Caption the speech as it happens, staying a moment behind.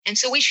And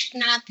so we should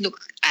not look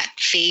at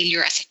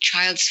failure as a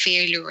child's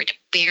failure or the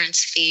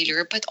parent's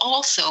failure, but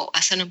also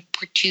as an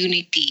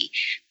opportunity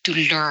to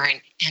learn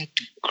and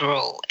to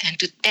grow and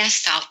to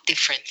test out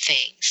different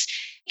things.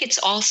 It's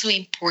also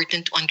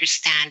important to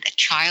understand a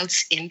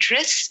child's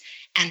interests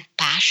and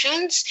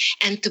passions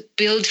and to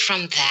build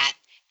from that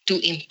to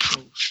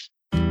improve.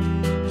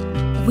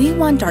 We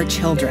want our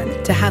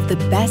children to have the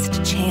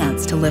best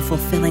chance to live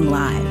fulfilling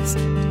lives.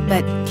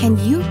 But can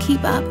you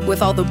keep up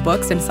with all the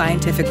books and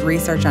scientific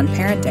research on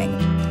parenting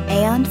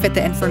and fit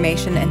the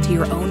information into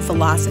your own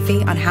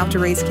philosophy on how to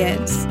raise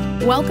kids?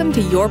 Welcome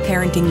to Your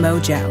Parenting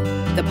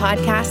Mojo, the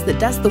podcast that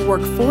does the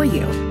work for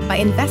you by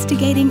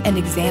investigating and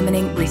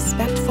examining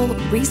respectful,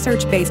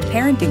 research-based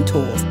parenting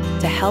tools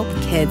to help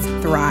kids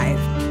thrive.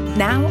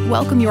 Now,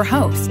 welcome your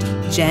host,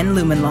 Jen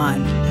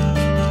Lumenlon.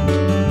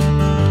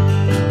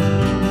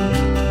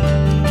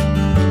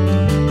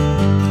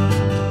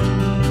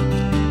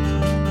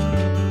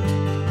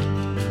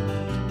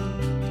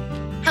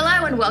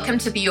 Welcome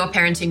to the Your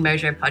Parenting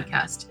Mojo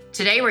podcast.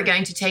 Today, we're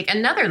going to take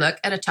another look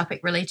at a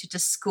topic related to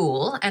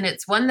school, and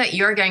it's one that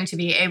you're going to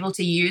be able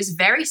to use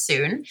very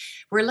soon.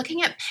 We're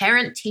looking at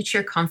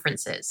parent-teacher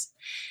conferences.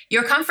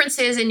 Your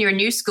conferences in your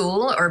new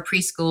school or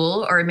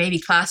preschool or maybe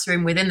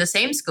classroom within the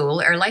same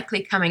school are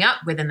likely coming up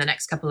within the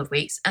next couple of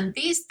weeks, and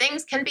these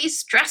things can be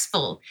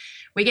stressful.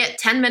 We get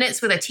 10 minutes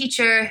with a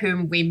teacher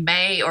whom we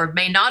may or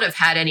may not have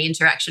had any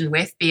interaction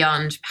with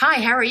beyond,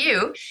 "Hi, how are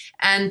you?"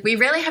 And we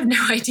really have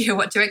no idea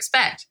what to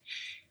expect.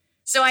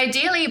 So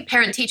ideally,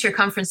 parent-teacher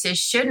conferences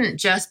shouldn't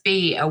just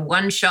be a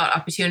one-shot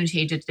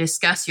opportunity to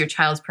discuss your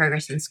child's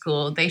progress in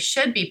school. They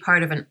should be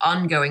part of an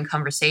ongoing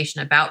conversation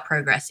about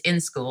progress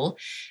in school,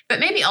 but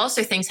maybe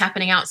also things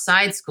happening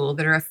outside school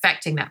that are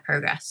affecting that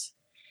progress.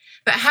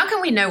 But how can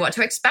we know what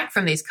to expect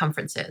from these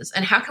conferences,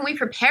 and how can we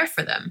prepare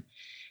for them?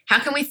 How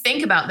can we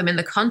think about them in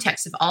the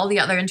context of all the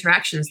other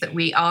interactions that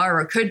we are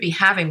or could be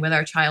having with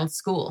our child's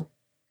school?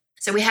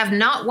 So we have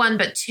not one,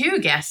 but two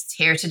guests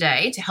here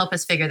today to help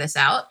us figure this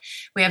out.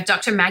 We have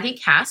Dr. Maggie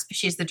Kasp.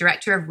 She's the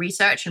Director of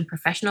Research and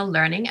Professional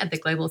Learning at the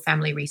Global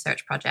Family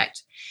Research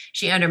Project.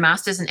 She earned her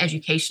master's in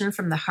education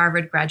from the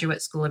Harvard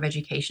Graduate School of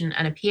Education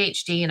and a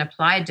PhD in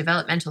applied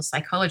developmental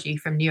psychology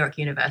from New York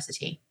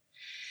University.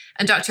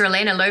 And Dr.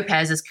 Elena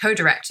Lopez is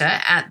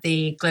co-director at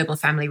the Global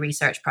Family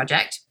Research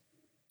Project.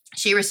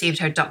 She received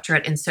her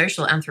doctorate in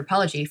social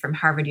anthropology from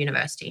Harvard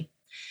University.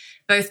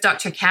 Both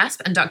Dr.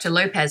 Kasp and Dr.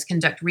 Lopez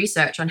conduct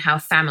research on how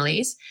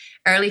families,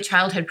 early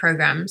childhood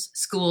programs,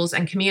 schools,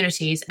 and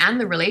communities, and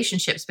the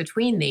relationships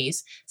between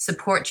these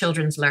support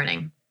children's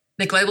learning.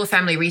 The Global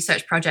Family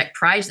Research Project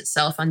prides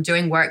itself on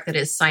doing work that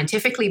is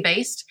scientifically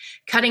based,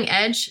 cutting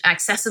edge,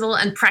 accessible,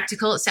 and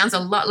practical. It sounds a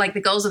lot like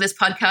the goals of this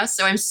podcast,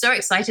 so I'm so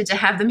excited to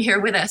have them here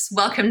with us.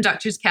 Welcome,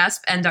 Drs.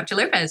 Kasp and Dr.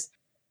 Lopez.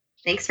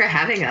 Thanks for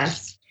having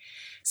us.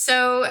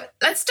 So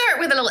let's start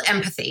with a little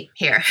empathy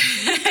here.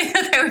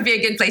 That would be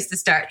a good place to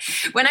start.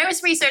 When I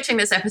was researching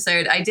this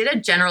episode, I did a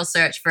general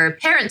search for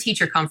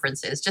parent-teacher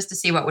conferences just to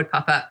see what would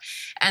pop up.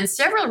 And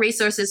several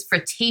resources for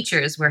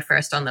teachers were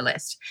first on the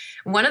list.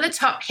 One of the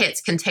top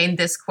hits contained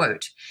this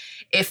quote: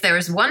 "If there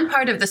is one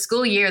part of the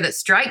school year that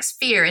strikes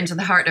fear into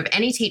the heart of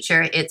any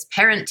teacher, it's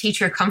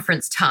parent-teacher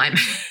conference time."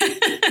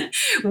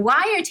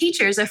 Why are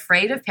teachers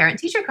afraid of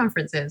parent-teacher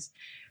conferences?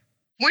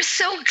 We're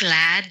so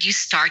glad you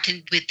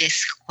started with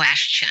this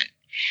question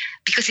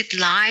because it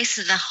lies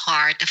at the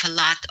heart of a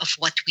lot of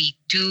what we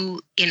do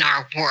in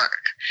our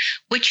work,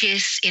 which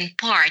is in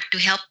part to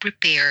help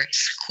prepare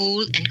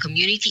school and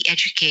community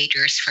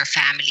educators for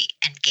family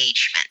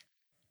engagement.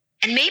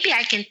 And maybe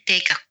I can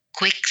take a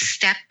quick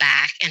step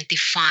back and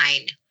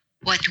define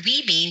what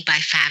we mean by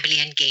family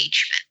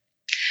engagement.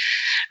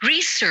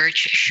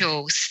 Research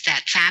shows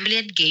that family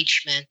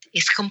engagement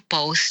is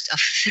composed of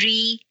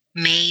three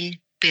main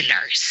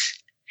pillars.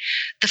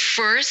 The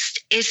first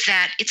is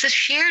that it's a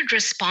shared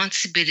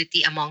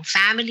responsibility among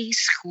families,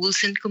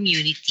 schools, and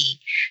community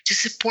to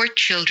support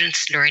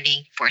children's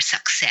learning for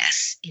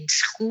success in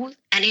school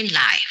and in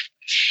life.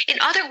 In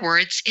other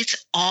words, it's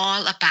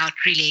all about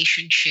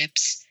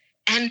relationships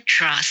and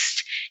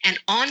trust and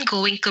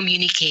ongoing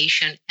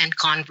communication and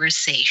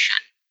conversation.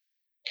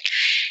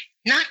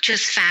 Not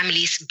just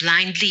families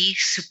blindly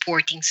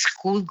supporting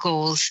school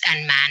goals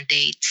and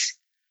mandates,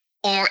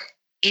 or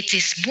it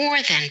is more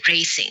than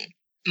raising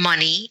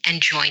money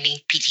and joining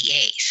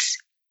PTAs.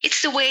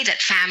 It's the way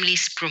that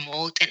families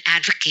promote and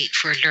advocate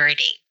for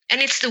learning.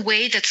 And it's the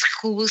way that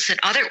schools and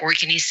other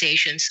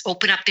organizations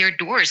open up their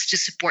doors to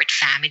support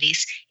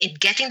families in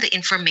getting the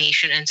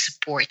information and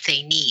support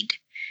they need.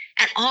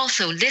 And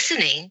also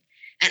listening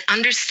and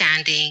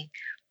understanding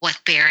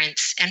what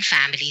parents and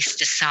families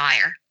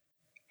desire.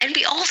 And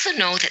we also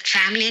know that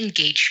family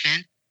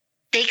engagement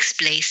takes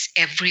place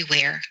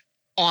everywhere,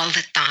 all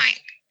the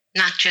time,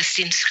 not just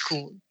in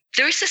school.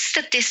 There is a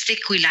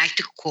statistic we like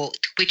to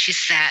quote, which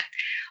is that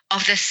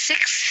of the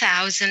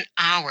 6,000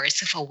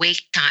 hours of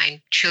awake time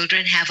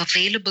children have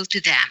available to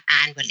them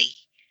annually,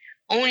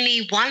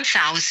 only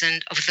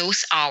 1,000 of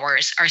those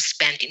hours are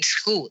spent in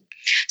school.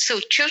 So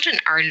children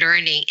are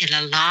learning in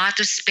a lot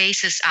of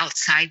spaces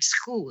outside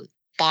school,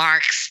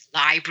 parks,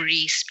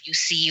 libraries,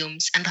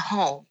 museums, and the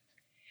home.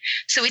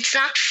 So it's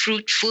not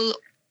fruitful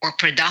or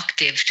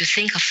productive to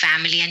think of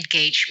family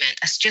engagement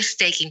as just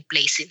taking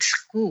place in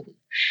school,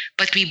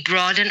 but we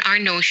broaden our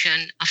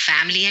notion of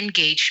family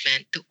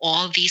engagement to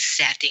all these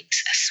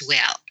settings as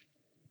well.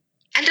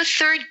 And the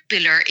third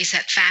pillar is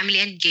that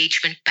family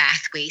engagement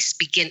pathways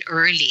begin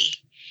early,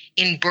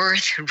 in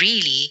birth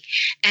really,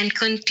 and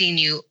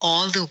continue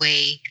all the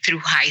way through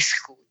high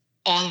school.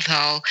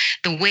 Although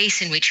the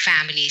ways in which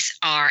families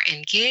are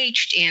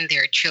engaged in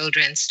their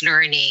children's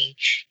learning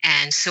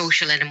and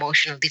social and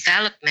emotional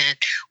development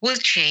will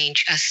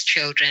change as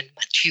children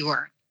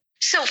mature.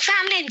 So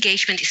family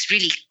engagement is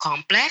really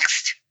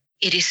complex.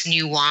 It is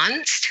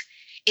nuanced.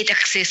 It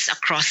exists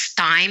across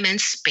time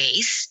and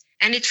space,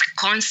 and it's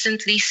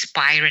constantly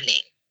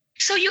spiraling.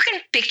 So you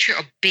can picture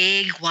a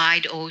big,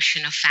 wide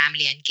ocean of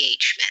family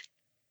engagement.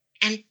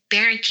 And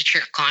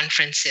parent-teacher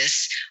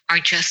conferences are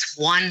just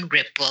one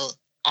ripple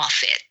of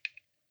it.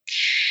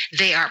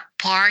 They are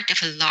part of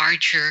a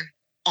larger,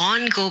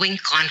 ongoing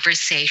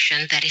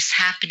conversation that is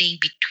happening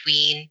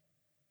between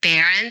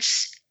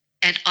parents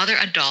and other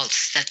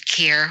adults that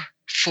care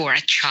for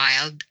a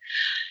child.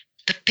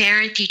 The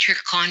parent-teacher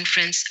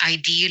conference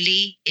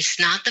ideally is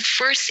not the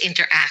first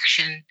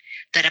interaction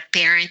that a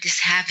parent is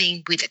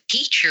having with a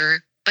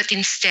teacher, but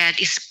instead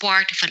is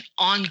part of an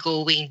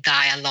ongoing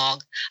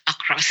dialogue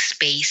across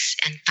space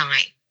and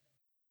time.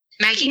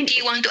 Maggie, do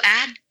you want to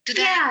add to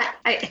that?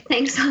 Yeah,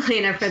 thanks,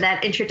 Elena, for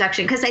that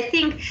introduction, because I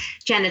think,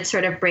 Jen, it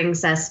sort of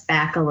brings us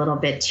back a little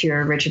bit to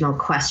your original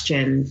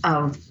question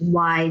of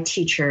why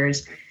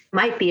teachers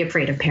might be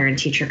afraid of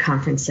parent-teacher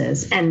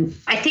conferences. And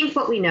I think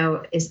what we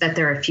know is that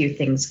there are a few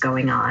things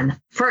going on.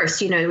 First,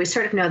 we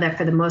sort of know that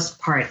for the most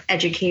part,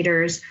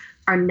 educators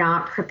are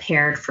not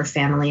prepared for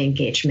family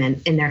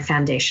engagement in their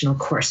foundational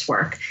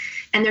coursework.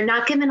 And they're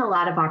not given a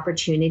lot of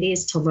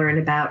opportunities to learn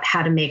about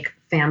how to make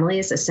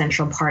families a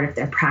central part of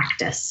their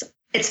practice.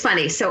 It's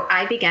funny. So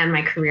I began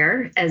my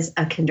career as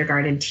a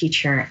kindergarten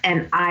teacher,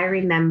 and I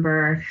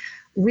remember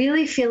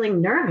really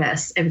feeling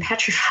nervous and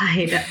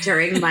petrified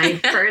during my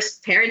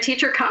first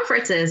parent-teacher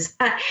conferences.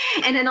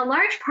 And in a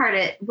large part,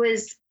 it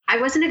was I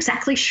wasn't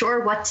exactly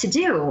sure what to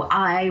do.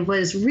 I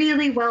was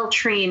really well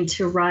trained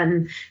to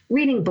run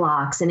reading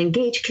blocks and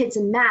engage kids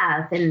in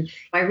math. And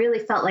I really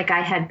felt like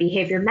I had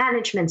behavior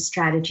management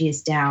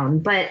strategies down.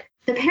 But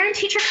the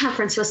parent-teacher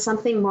conference was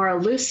something more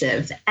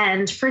elusive.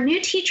 And for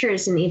new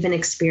teachers and even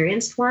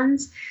experienced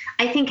ones,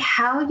 I think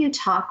how you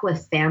talk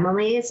with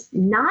families,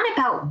 not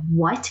about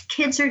what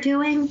kids are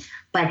doing,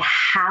 but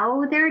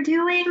how they're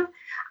doing,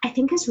 I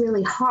think is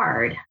really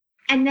hard.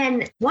 And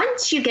then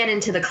once you get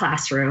into the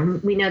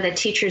classroom, we know that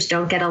teachers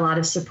don't get a lot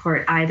of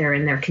support either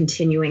in their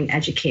continuing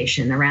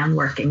education around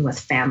working with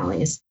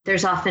families.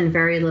 There's often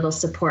very little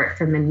support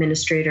from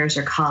administrators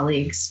or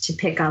colleagues to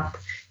pick up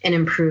and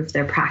improve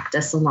their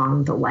practice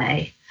along the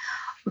way.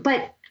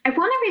 But I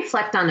want to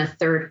reflect on a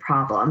third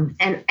problem.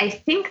 And I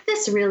think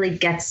this really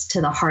gets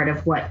to the heart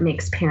of what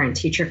makes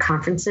parent-teacher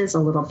conferences a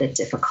little bit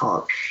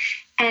difficult.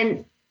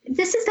 And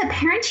this is that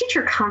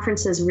parent-teacher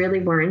conferences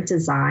really weren't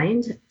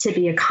designed to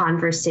be a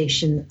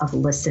conversation of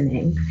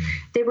listening.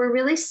 They were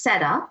really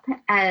set up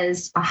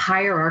as a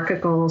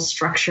hierarchical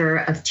structure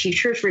of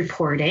teachers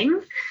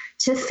reporting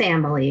to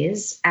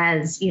families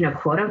as,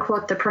 quote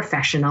unquote, the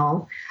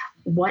professional,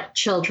 what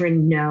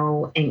children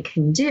know and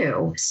can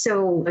do.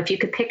 So if you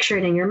could picture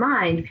it in your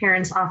mind,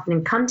 parents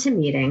often come to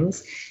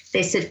meetings.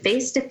 They sit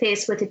face to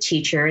face with a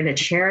teacher in a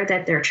chair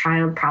that their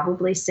child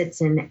probably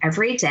sits in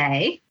every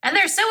day. And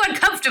they're so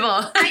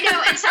uncomfortable. I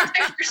know. And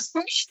sometimes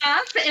they're squished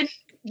up in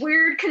a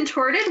weird,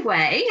 contorted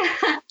way.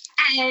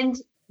 And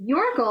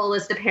your goal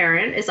as the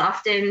parent is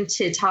often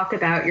to talk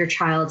about your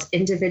child's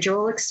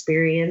individual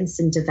experience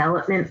and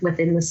development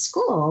within the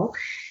school.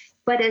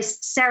 But as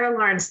Sarah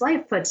Lawrence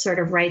Lightfoot sort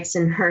of writes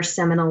in her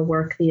seminal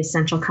work, The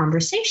Essential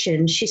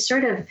Conversation, she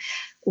sort of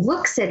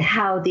looks at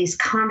how these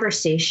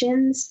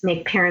conversations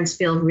make parents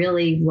feel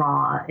really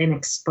raw and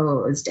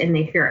exposed, and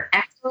they hear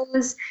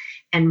echoes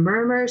and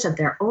murmurs of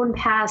their own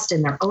past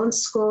and their own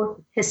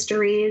school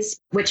histories,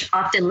 which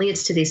often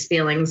leads to these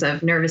feelings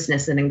of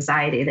nervousness and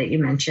anxiety that you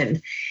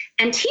mentioned.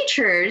 And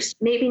teachers,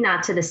 maybe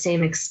not to the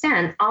same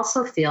extent,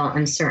 also feel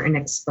uncertain,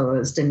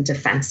 exposed, and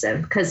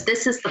defensive, because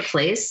this is the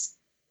place,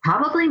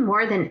 probably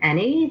more than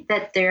any,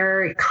 that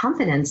their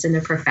confidence in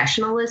their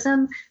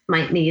professionalism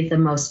might need the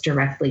most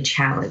directly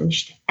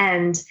challenged.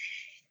 And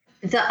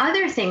the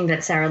other thing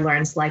that Sarah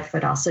Lawrence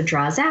Lightfoot also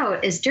draws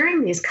out is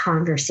during these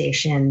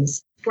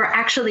conversations, we're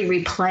actually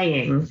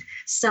replaying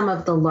some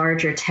of the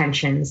larger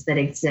tensions that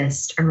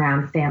exist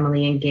around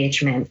family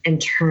engagement in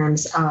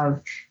terms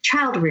of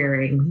child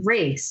rearing,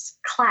 race,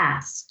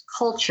 class,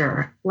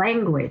 culture,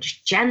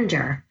 language,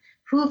 gender,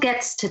 who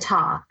gets to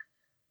talk,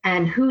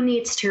 and who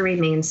needs to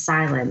remain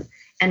silent,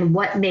 and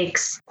what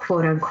makes,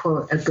 quote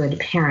unquote, a good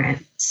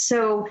parent.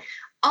 So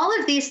all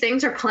of these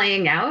things are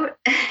playing out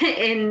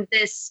in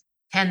this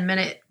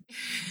 10-minute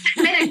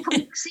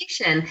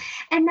conversation,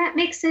 and that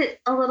makes it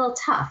a little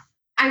tough.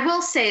 I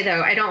will say,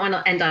 though, I don't want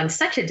to end on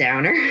such a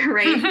downer,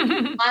 right?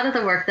 A lot of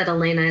the work that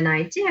Elena and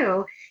I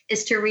do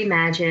is to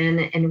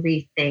reimagine and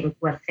rethink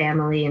what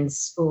family and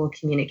school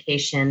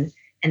communication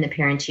and the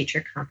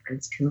parent-teacher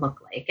conference can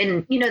look like.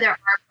 And, there are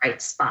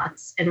bright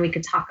spots, and we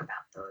could talk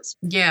about those.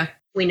 Yeah.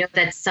 We know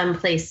that some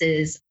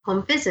places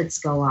home visits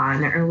go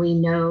on, or we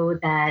know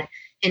that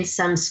in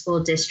some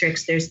school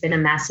districts, there's been a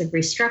massive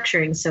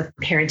restructuring. So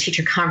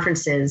parent-teacher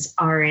conferences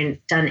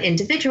aren't done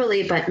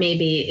individually, but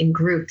maybe in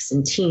groups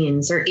and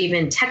teams, or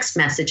even text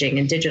messaging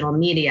and digital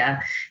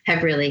media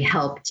have really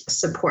helped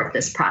support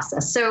this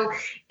process. So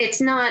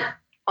it's not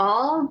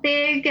all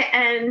big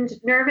and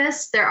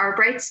nervous. There are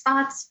bright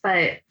spots,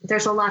 but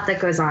there's a lot that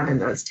goes on in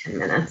those 10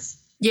 minutes.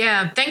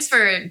 Yeah, thanks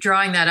for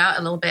drawing that out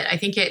a little bit. I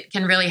think it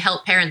can really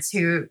help parents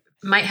who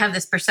might have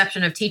this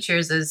perception of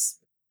teachers as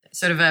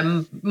sort of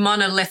a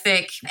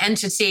monolithic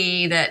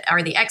entity that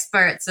are the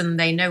experts and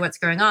they know what's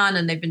going on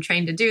and they've been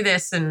trained to do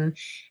this, and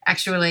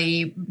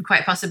actually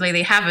quite possibly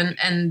they haven't,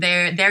 and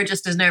they're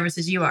just as nervous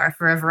as you are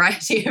for a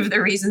variety of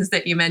the reasons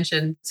that you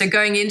mentioned. So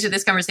going into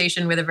this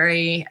conversation with a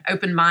very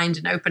open mind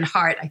and open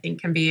heart, I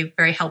think, can be a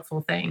very helpful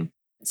thing.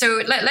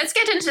 So let's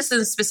get into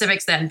some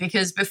specifics then,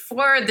 because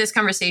before this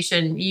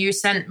conversation, you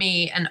sent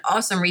me an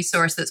awesome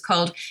resource that's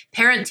called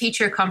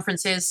Parent-Teacher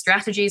Conferences,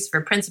 Strategies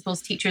for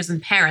Principals, Teachers, and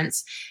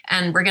Parents.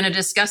 And we're going to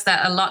discuss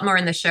that a lot more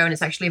in the show, and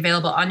it's actually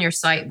available on your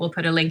site. We'll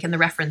put a link in the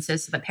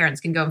references so that parents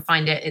can go and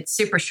find it. It's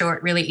super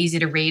short, really easy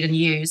to read and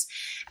use.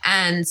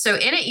 And so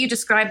in it, you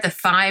describe the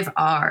 5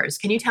 R's.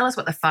 Can you tell us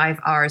what the 5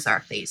 R's are,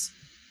 please?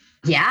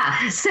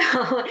 Yeah.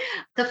 So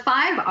the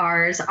 5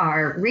 R's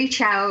are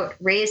reach out,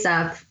 raise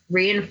up,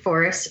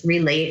 reinforce,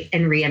 relate,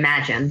 and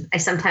reimagine. I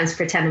sometimes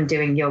pretend I'm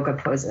doing yoga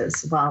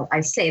poses while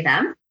I say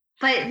them,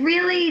 but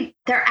really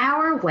they're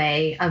our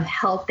way of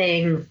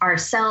helping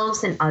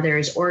ourselves and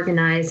others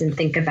organize and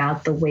think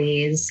about the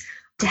ways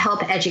to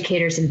help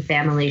educators and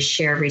families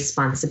share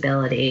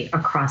responsibility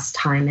across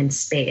time and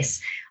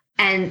space.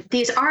 And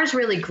these R's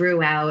really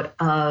grew out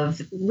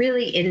of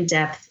really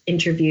in-depth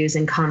interviews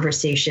and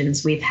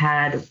conversations we've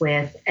had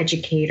with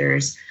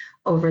educators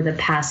over the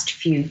past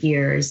few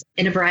years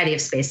in a variety of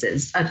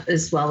spaces,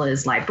 as well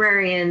as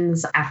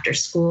librarians,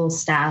 after-school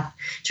staff,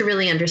 to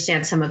really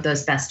understand some of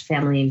those best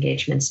family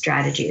engagement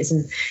strategies.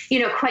 And,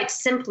 quite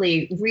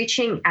simply,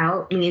 reaching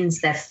out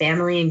means that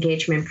family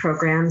engagement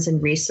programs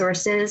and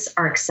resources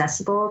are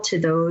accessible to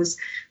those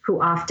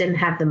who often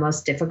have the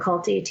most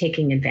difficulty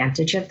taking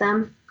advantage of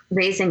them.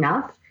 Raising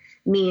up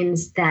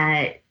means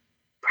that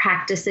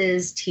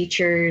practices,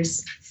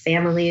 teachers,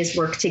 families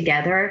work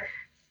together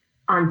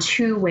on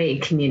two-way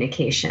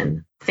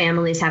communication.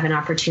 Families have an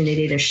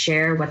opportunity to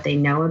share what they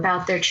know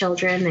about their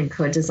children and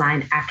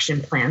co-design action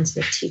plans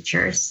with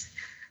teachers.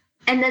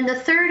 And then the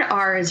third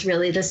R is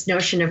really this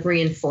notion of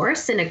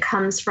reinforce, and it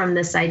comes from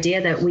this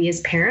idea that we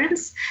as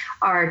parents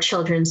are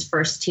children's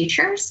first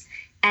teachers,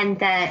 and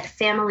that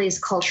families'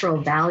 cultural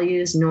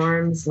values,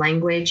 norms,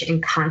 language,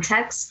 and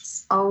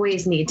contexts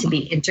always need to be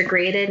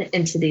integrated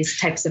into these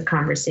types of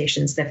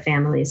conversations that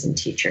families and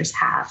teachers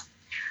have.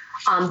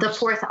 The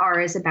 4th R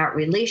is about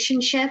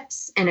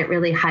relationships, and it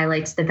really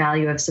highlights the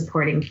value of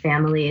supporting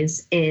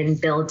families in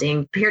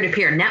building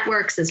peer-to-peer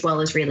networks as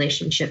well as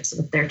relationships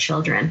with their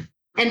children.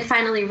 And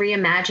finally,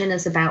 reimagine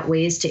is about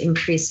ways to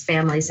increase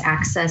families'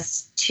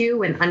 access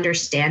to and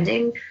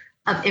understanding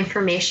of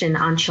information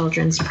on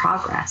children's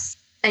progress,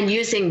 and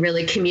using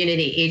really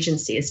community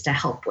agencies to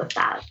help with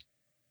that.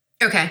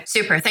 Okay,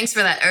 super. Thanks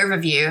for that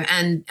overview.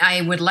 And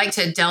I would like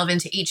to delve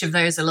into each of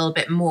those a little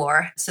bit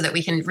more so that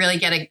we can really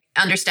get an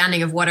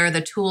understanding of what are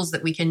the tools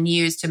that we can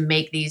use to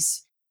make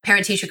these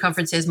parent-teacher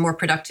conferences more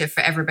productive for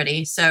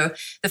everybody. So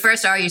the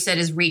first R you said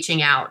is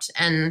reaching out.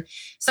 And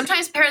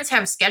sometimes parents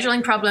have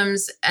scheduling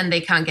problems and they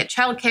can't get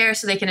childcare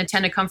so they can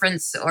attend a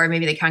conference, or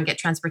maybe they can't get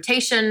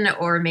transportation,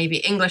 or maybe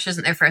English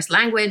isn't their first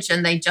language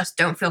and they just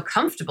don't feel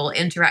comfortable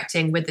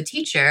interacting with the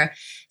teacher.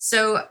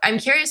 So I'm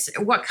curious,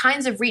 what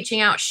kinds of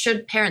reaching out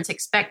should parents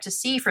expect to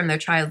see from their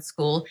child's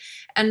school?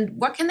 And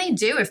what can they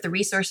do if the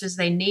resources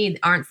they need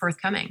aren't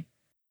forthcoming?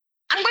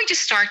 I'm going to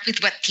start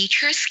with what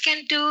teachers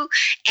can do,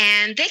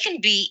 and they can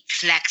be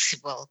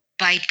flexible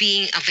by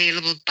being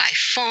available by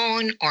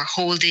phone or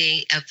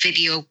holding a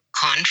video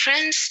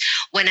conference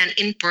when an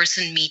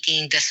in-person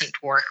meeting doesn't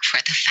work for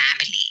the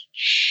family.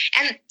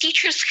 And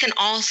teachers can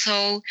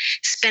also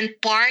spend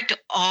part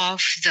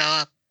of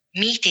the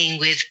meeting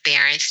with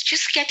parents,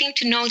 just getting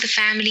to know the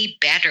family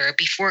better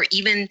before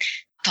even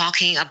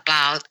talking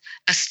about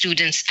a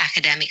student's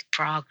academic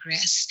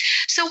progress.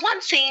 So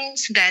one thing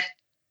that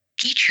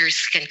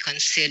teachers can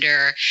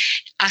consider,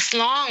 as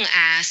long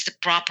as the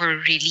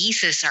proper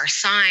releases are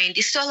signed,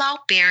 is to allow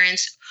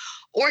parents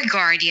or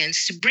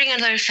guardians to bring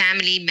another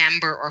family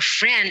member or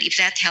friend if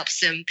that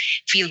helps them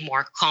feel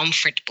more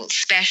comfortable,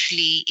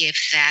 especially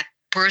if that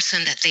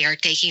person that they are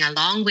taking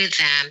along with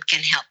them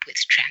can help with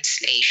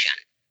translation.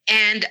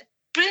 And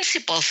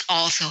principals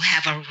also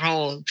have a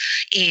role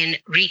in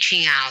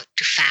reaching out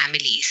to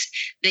families.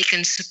 They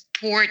can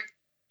support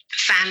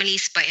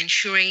families by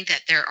ensuring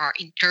that there are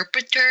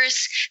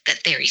interpreters,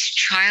 that there is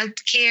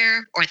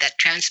childcare, or that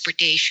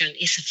transportation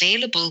is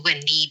available when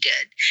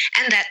needed,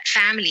 and that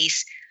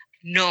families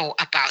know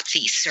about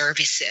these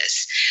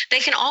services. They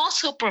can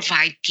also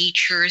provide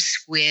teachers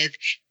with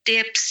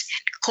tips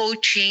and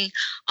coaching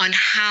on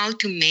how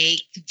to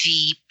make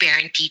the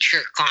parent-teacher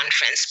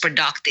conference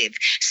productive,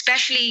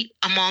 especially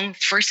among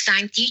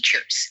first-time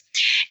teachers.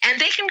 And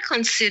they can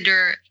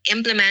consider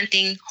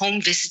implementing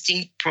home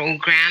visiting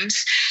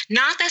programs,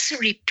 not as a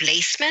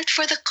replacement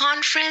for the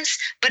conference,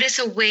 but as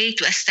a way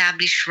to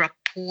establish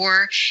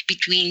rapport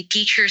between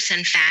teachers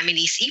and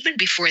families even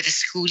before the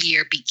school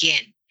year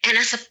begins. And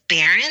as a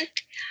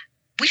parent,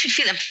 we should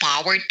feel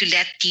empowered to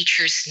let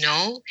teachers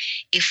know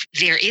if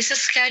there is a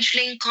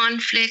scheduling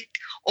conflict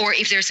or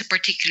if there's a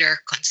particular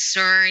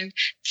concern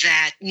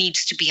that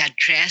needs to be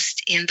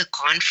addressed in the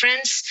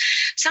conference.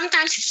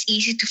 Sometimes it's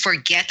easy to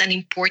forget an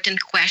important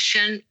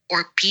question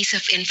or piece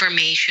of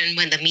information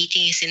when the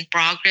meeting is in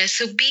progress.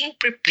 So being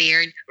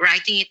prepared,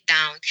 writing it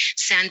down,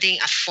 sending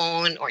a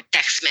phone or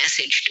text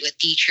message to a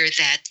teacher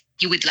that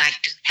you would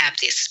like to have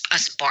this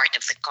as part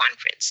of the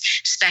conference,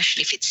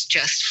 especially if it's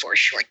just for a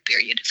short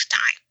period of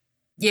time.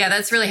 Yeah,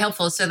 that's really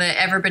helpful so that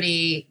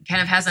everybody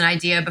kind of has an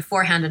idea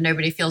beforehand and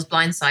nobody feels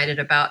blindsided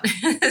about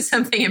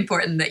something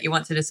important that you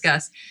want to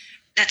discuss.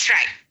 That's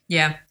right.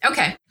 Yeah.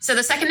 Okay. So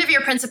the second of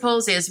your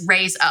principles is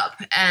raise up.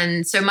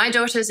 And so my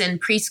daughter's in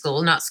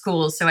preschool, not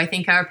school. So I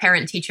think our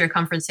parent-teacher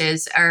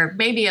conferences are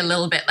maybe a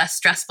little bit less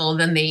stressful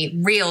than the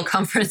real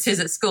conferences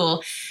at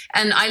school.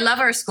 And I love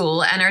our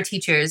school and our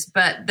teachers,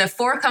 but the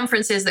 4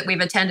 conferences that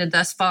we've attended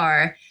thus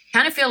far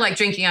kind of feel like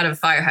drinking out of a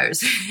fire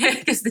hose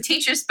because the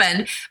teachers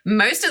spend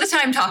most of the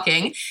time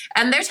talking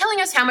and they're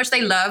telling us how much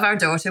they love our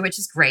daughter, which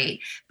is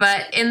great.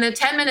 But in the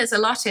 10 minutes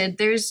allotted,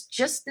 there's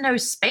just no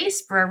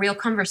space for a real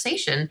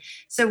conversation.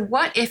 So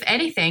what, if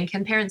anything,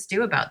 can parents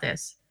do about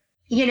this?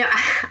 You know,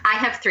 I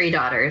have 3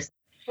 daughters,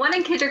 one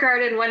in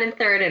kindergarten, one in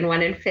 3rd, and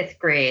one in 5th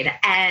grade.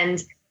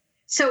 And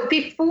so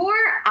before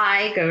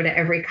I go to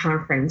every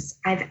conference,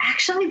 I've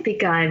actually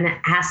begun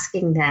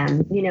asking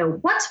them, you know,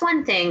 what's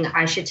one thing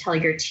I should tell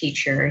your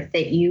teacher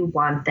that you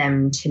want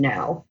them to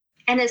know?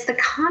 And as the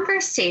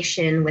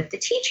conversation with the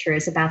teacher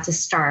is about to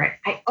start,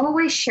 I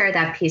always share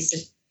that piece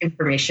of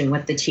information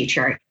with the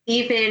teacher.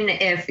 Even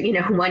if, you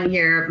know, one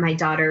year my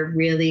daughter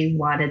really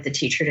wanted the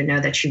teacher to know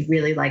that she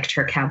really liked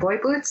her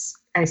cowboy boots.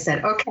 I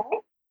said, okay.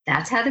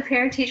 That's how the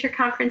parent-teacher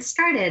conference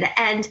started.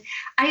 And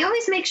I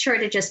always make sure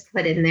to just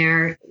put in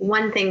there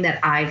one thing that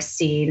I've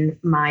seen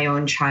my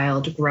own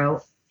child grow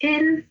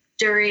in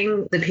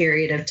during the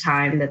period of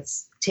time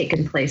that's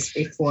taken place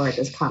before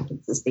this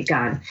conference has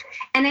begun.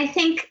 And I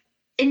think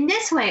in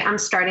this way, I'm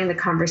starting the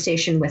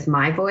conversation with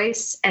my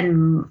voice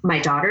and my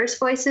daughter's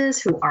voices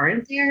who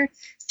aren't there,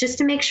 just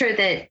to make sure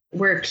that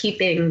we're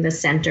keeping the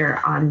center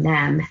on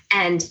them.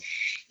 And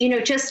you know,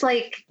 just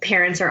like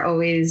parents are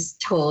always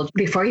told,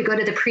 before you go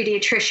to the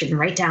pediatrician,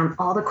 write down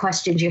all the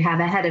questions you have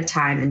ahead of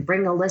time and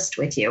bring a list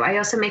with you. I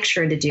also make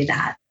sure to do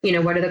that. You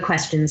know, what are the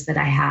questions that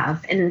I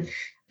have? And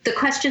the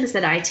questions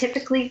that I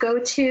typically go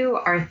to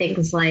are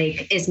things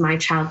like, is my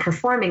child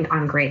performing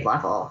on grade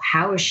level?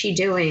 How is she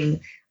doing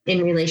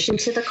in relation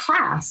to the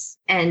class?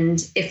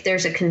 And if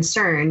there's a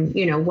concern,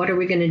 you know, what are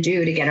we going to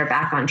do to get her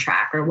back on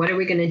track? Or what are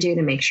we going to do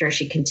to make sure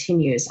she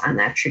continues on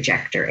that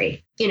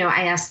trajectory? You know,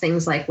 I ask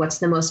things like, what's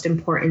the most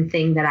important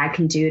thing that I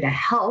can do to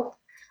help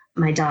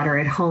my daughter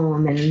at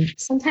home? And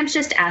sometimes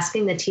just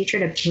asking the teacher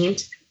to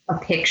paint a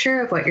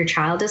picture of what your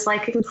child is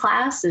like in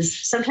class is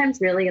sometimes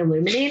really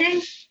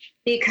illuminating,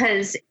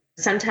 because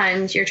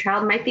sometimes your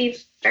child might be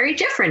very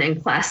different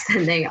in class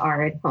than they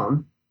are at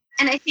home.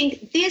 And I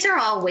think these are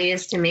all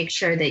ways to make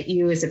sure that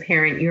you as a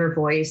parent, your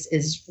voice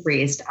is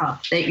raised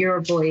up, that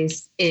your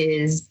voice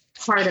is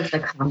part of the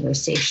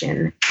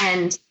conversation.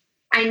 And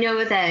I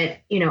know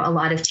that, you know, a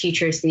lot of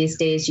teachers these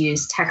days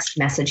use text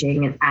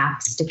messaging and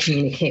apps to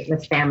communicate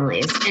with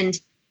families. And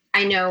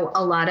I know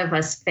a lot of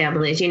us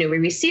families, you know, we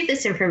receive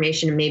this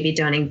information and maybe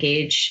don't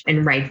engage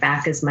and write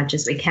back as much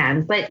as we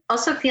can, but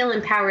also feel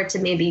empowered to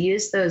maybe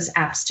use those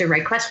apps to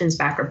write questions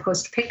back or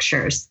post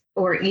pictures,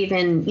 or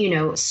even, you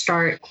know,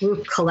 start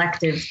group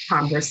collective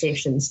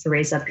conversations to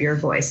raise up your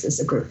voice as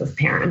a group of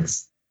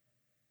parents.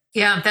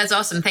 Yeah, that's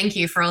awesome. Thank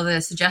you for all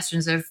the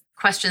suggestions of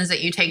questions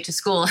that you take to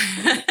school.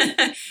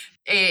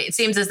 It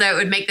seems as though it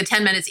would make the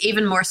 10 minutes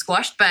even more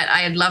squashed, but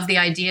I love the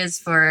ideas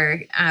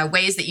for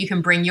ways that you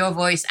can bring your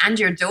voice and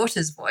your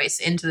daughter's voice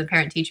into the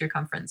parent-teacher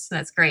conference.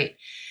 That's great.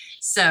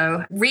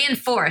 So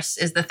reinforce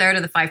is the 3rd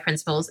of the 5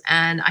 principles.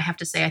 And I have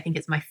to say, I think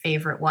it's my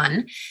favorite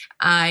one.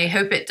 I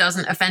hope it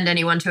doesn't offend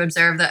anyone to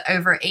observe that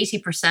over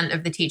 80%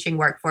 of the teaching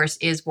workforce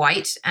is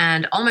white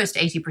and almost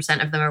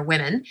 80% of them are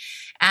women.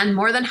 And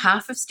more than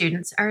half of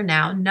students are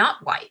now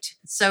not white.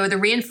 So the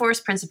reinforce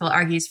principle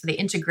argues for the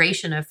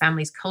integration of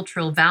families'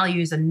 cultural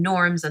values and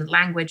norms and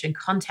language and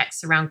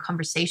contexts around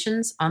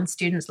conversations on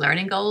students'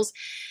 learning goals.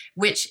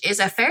 which is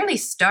a fairly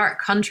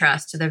stark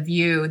contrast to the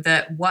view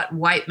that what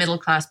white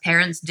middle-class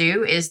parents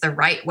do is the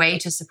right way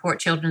to support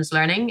children's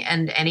learning,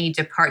 and any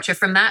departure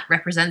from that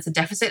represents a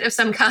deficit of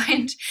some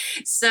kind.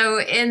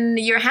 So in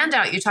your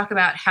handout, you talk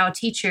about how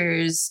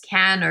teachers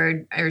can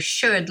or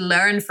should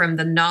learn from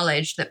the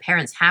knowledge that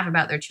parents have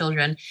about their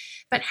children.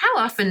 But how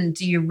often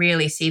do you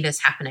really see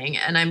this happening?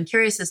 And I'm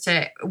curious as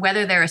to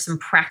whether there are some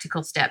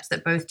practical steps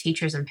that both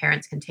teachers and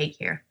parents can take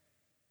here.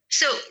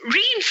 So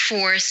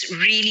Reinforce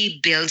really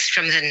builds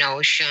from the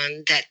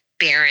notion that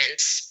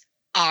parents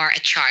are a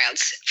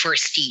child's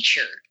first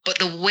teacher. But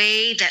the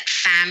way that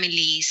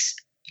families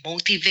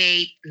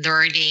motivate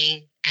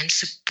learning and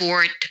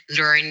support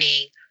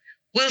learning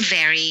will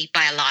vary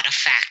by a lot of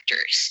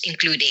factors,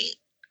 including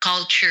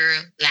culture,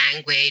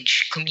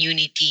 language,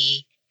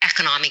 community,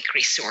 economic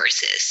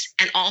resources,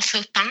 and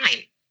also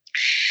time.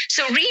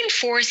 So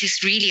Reinforce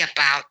is really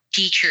about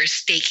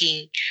teachers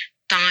taking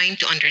time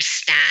to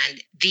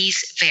understand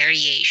these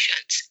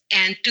variations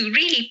and to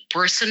really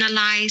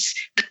personalize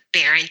the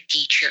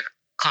parent-teacher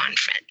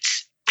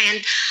conference.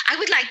 And I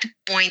would like to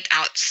point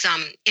out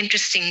some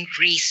interesting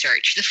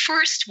research. The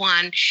first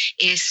one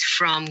is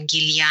from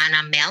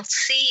Giuliana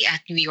Melzi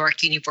at New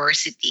York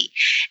University.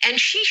 And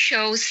she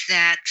shows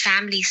that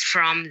families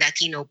from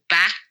Latino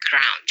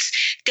backgrounds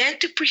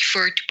tend to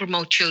prefer to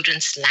promote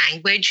children's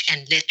language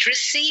and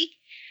literacy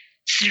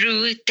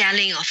through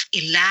telling of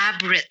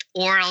elaborate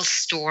oral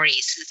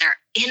stories that are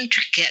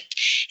intricate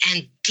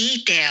and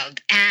detailed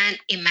and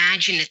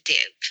imaginative,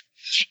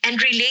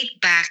 and relate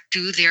back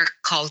to their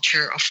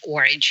culture of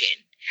origin.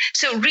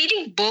 So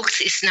reading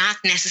books is not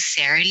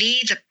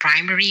necessarily the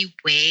primary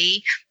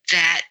way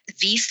that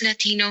these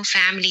Latino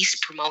families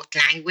promote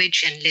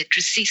language and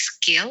literacy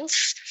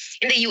skills.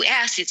 In the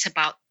US, it's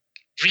about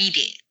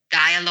reading,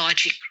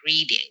 dialogic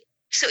reading.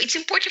 So it's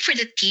important for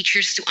the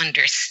teachers to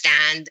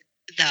understand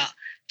the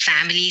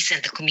families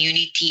and the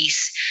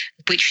communities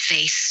which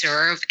they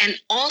serve, and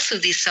also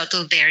these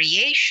subtle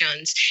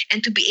variations,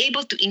 and to be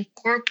able to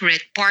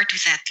incorporate part of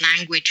that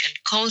language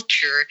and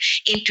culture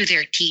into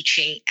their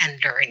teaching and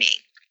learning.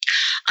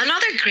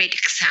 Another great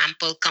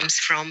example comes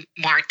from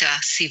Marta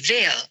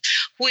Civil,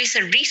 who is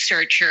a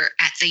researcher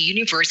at the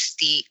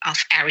University of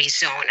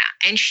Arizona,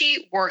 and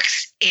she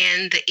works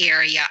in the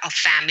area of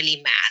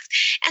family math.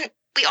 And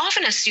we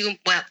often assume,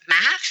 well,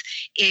 math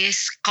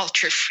is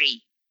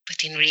culture-free,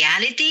 but in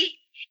reality,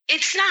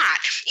 it's not.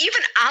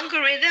 Even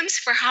algorithms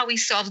for how we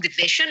solve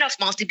division of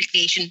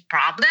multiplication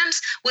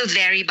problems will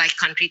vary by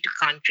country to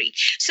country.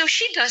 So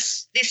she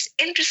does this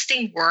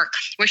interesting work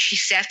where she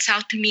sets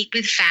out to meet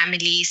with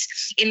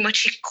families in what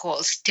she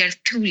calls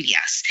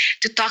tertulias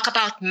to talk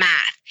about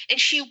math. And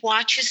she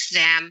watches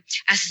them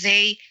as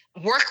they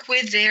work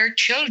with their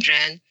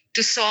children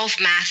to solve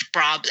math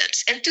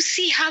problems and to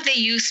see how they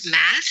use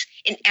math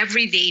in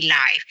everyday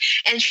life.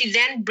 And she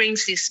then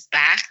brings this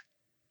back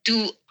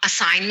to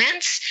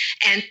assignments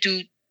and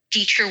to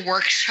teacher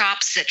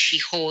workshops that she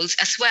holds,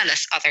 as well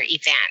as other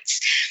events.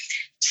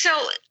 So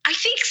I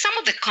think some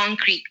of the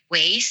concrete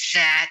ways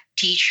that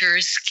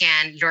teachers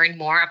can learn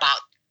more about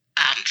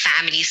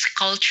families'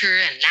 culture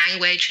and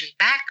language and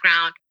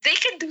background, they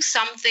can do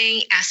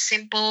something as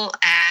simple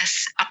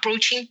as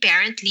approaching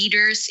parent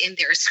leaders in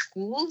their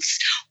schools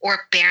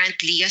or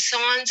parent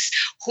liaisons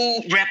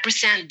who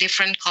represent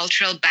different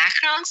cultural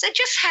backgrounds, and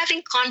just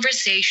having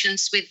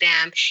conversations with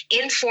them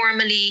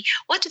informally.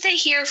 What do they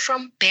hear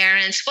from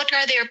parents? What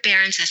are their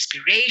parents'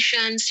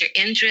 aspirations, their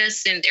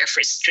interests, and their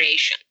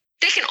frustration?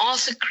 They can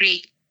also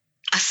create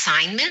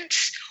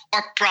assignments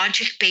or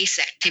project-based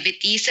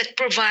activities that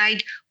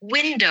provide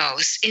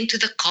windows into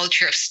the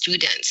culture of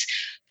students.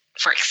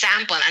 For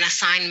example, an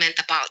assignment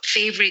about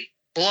favorite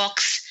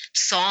books,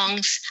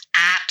 songs,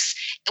 apps,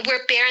 where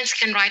parents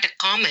can write a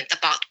comment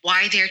about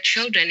why their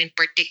children in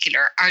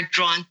particular are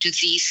drawn to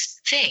these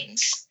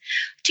things.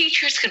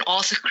 Teachers can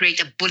also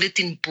create a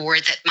bulletin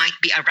board that might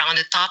be around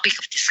a topic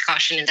of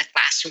discussion in the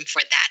classroom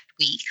for that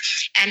week,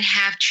 and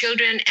have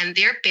children and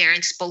their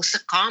parents post a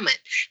comment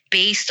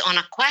based on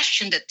a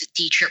question that the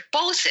teacher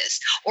poses.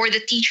 Or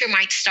the teacher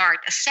might start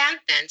a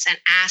sentence and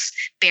ask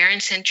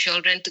parents and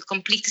children to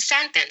complete a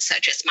sentence,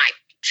 such as, my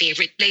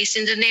favorite place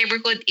in the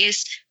neighborhood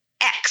is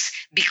X,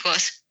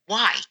 because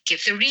Y?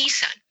 Give the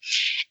reason.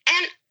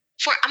 And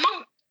for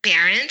among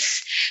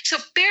parents, so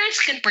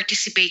parents can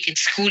participate in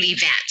school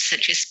events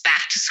such as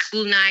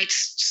back-to-school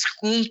nights,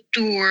 school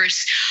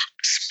tours,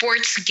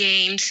 sports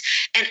games,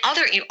 and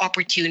other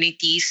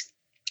opportunities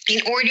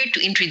in order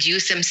to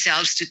introduce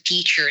themselves to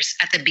teachers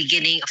at the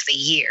beginning of the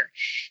year,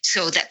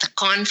 so that the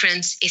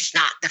conference is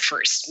not the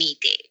first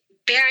meeting.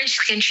 Parents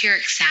can share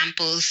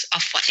examples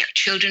of what their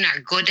children are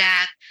good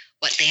at,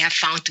 what they have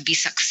found to be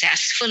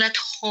successful at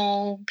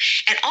home.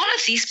 And all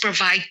of these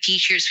provide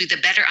teachers with a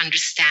better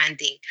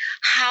understanding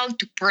how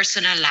to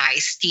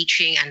personalize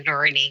teaching and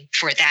learning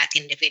for that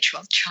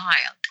individual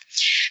child.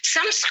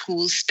 Some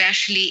schools,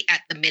 especially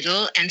at the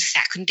middle and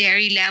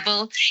secondary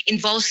level,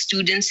 involve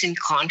students in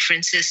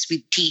conferences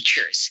with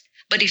teachers.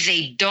 But if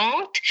they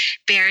don't,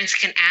 parents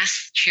can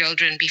ask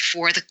children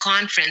before the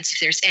conference if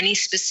there's any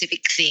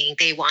specific thing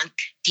they want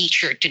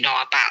teacher to know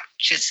about,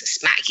 just as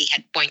Maggie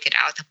had pointed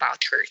out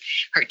about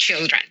her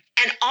children.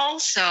 And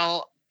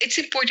also, it's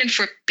important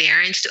for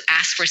parents to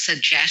ask for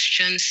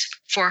suggestions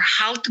for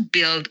how to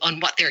build on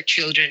what their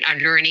children are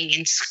learning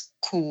in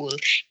school,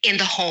 in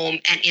the home,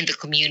 and in the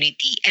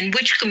community, and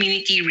which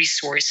community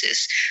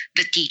resources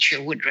the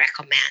teacher would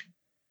recommend.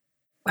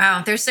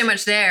 Wow, there's so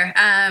much there.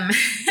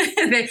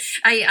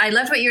 I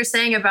loved what you were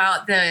saying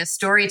about the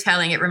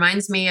storytelling. It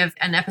reminds me of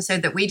an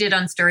episode that we did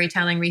on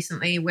storytelling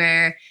recently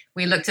where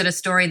we looked at a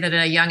story that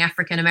a young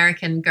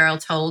African-American girl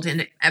told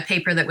in a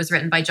paper that was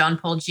written by John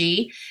Paul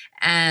Gee.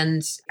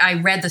 And I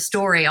read the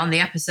story on the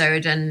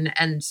episode and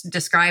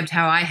described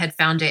how I had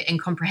found it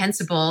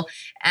incomprehensible.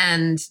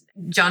 And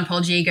John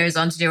Paul Gee goes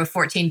on to do a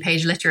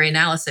 14-page literary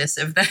analysis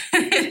of the,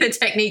 the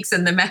techniques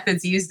and the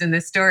methods used in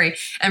this story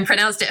and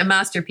pronounced it a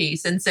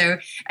masterpiece. And so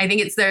I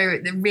think it's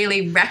the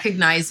really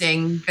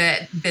recognizing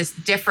that this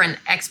different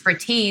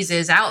expertise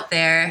is out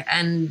there,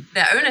 and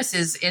the onus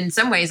is in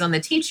some ways on the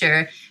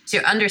teacher to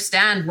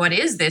understand what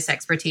is this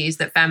expertise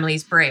that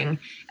families bring,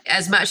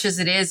 as much as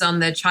it is on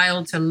the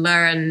child to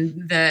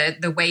learn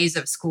the ways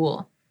of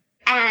school.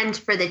 And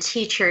for the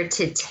teacher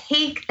to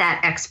take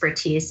that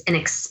expertise and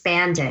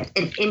expand it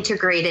and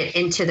integrate it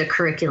into the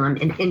curriculum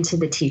and into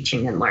the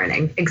teaching and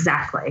learning.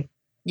 Exactly.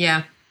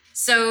 Yeah.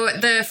 So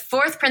the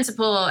fourth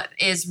principle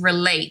is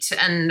relate.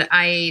 And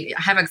I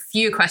have a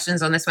few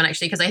questions on this one,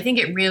 actually, because I think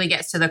it really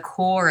gets to the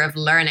core of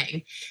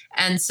learning.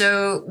 And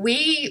so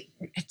we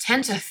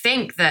tend to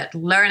think that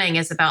learning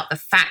is about the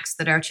facts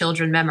that our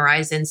children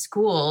memorize in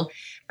school.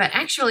 But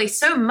actually,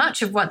 so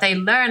much of what they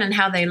learn and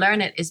how they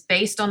learn it is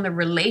based on the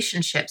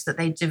relationships that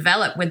they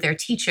develop with their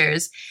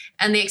teachers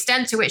and the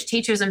extent to which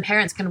teachers and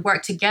parents can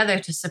work together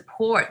to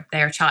support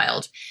their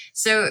child.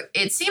 So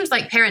it seems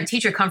like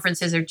parent-teacher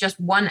conferences are just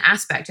one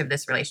aspect of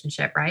this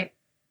relationship, right?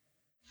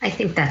 I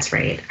think that's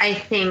right. I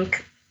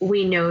think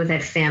we know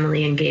that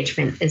family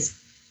engagement is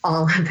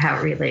all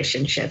about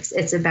relationships.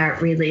 It's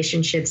about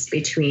relationships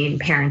between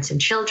parents and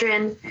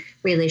children,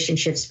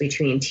 relationships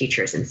between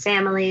teachers and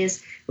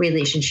families,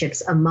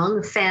 relationships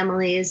among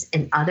families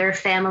and other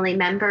family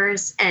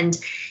members. And,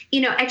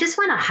 I just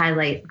want to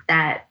highlight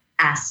that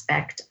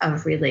aspect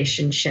of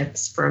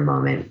relationships for a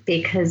moment,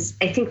 because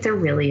I think they're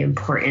really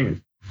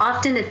important.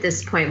 Often at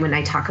this point, when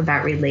I talk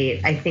about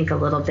relate, I think a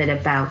little bit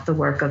about the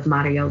work of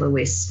Mario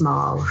Luis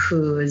Small,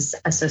 who's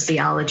a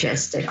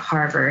sociologist at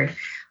Harvard.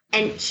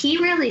 And he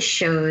really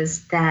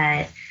shows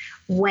that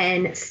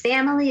when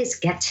families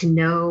get to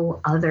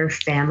know other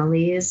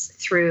families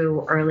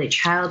through early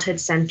childhood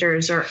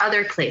centers or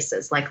other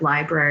places like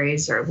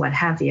libraries or what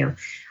have you,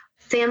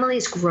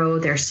 families grow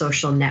their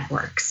social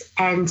networks.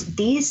 And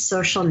these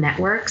social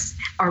networks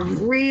are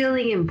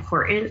really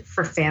important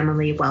for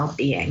family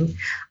well-being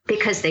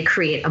because they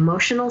create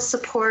emotional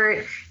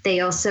support. They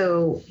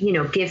also,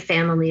 give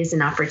families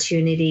an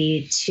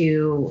opportunity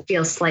to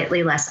feel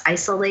slightly less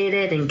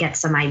isolated and get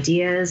some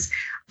ideas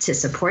to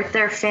support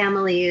their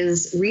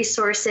families,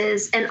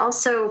 resources, and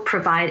also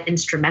provide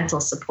instrumental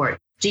support.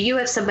 Do you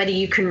have somebody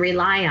you can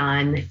rely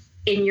on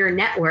in your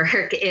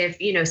network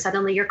if,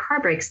 suddenly your car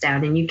breaks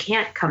down and you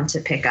can't come to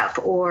pick up,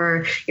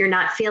 or you're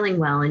not feeling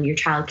well and your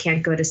child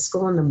can't go to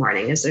school in the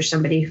morning? Is there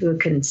somebody who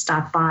can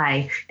stop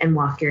by and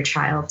walk your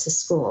child to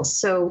school?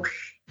 So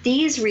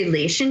these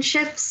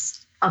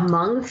relationships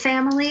among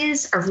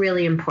families are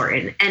really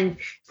important. And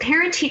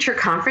parent-teacher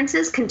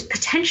conferences can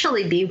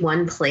potentially be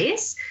one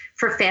place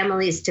for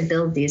families to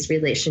build these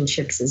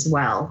relationships as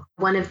well.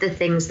 One of the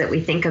things that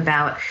we think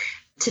about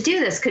to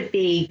do this could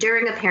be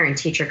during a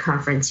parent-teacher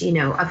conference,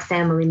 a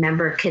family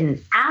member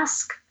can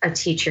ask a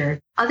teacher,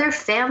 other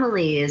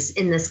families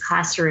in this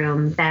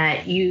classroom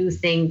that you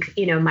think,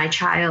 my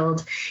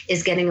child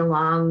is getting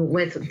along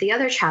with the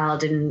other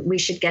child and we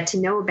should get to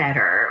know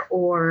better?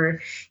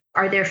 Or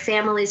are there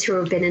families who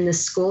have been in the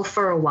school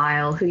for a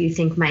while who you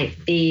think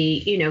might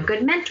be,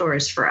 good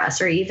mentors for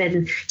us, or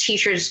even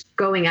teachers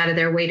going out of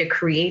their way to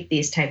create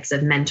these types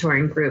of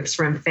mentoring groups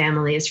from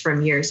families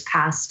from years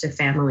past to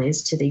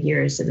families to the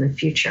years in the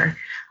future?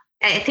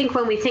 I think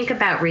when we think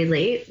about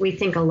relate, we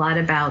think a lot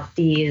about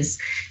these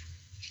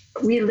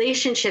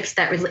relationships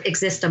that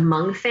exist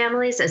among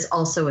families as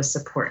also a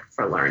support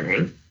for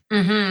learning.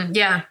 Mm-hmm.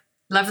 Yeah,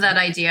 love that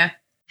idea.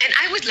 And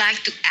I would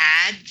like to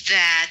add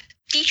that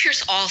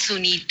teachers also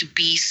need to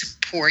be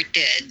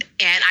supported.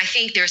 And I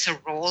think there's a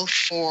role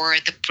for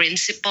the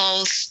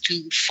principals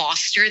to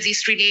foster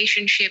these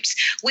relationships.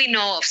 We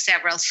know of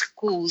several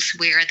schools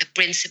where the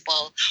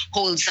principal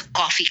holds a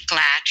coffee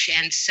clutch.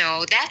 And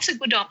so that's a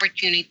good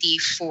opportunity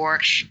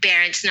for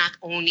parents not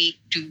only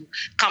to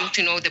come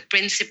to know the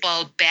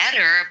principal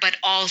better, but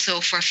also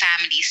for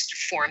families to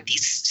form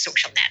these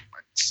social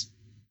networks.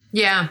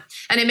 Yeah.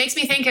 And it makes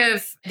me think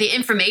of the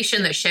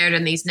information that's shared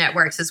in these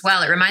networks as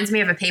well. It reminds me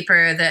of a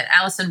paper that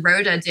Alison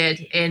Roda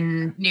did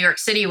in New York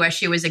City, where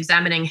she was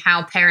examining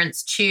how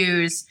parents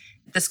choose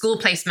the school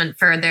placement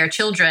for their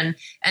children.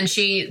 And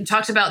she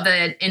talked about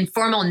the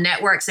informal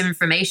networks of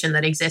information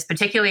that exist,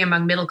 particularly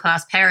among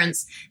middle-class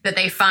parents, that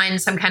they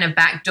find some kind of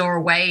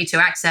backdoor way to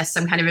access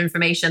some kind of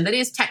information that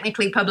is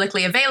technically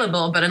publicly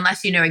available, but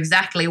unless you know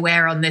exactly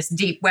where on this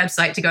deep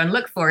website to go and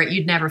look for it,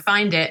 you'd never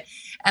find it.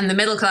 And the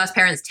middle-class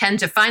parents tend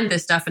to find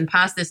this stuff and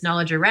pass this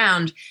knowledge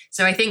around.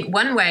 So I think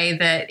one way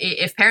that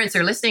if parents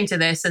are listening to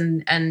this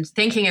and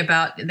thinking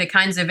about the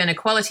kinds of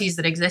inequalities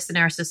that exist in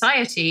our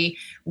society,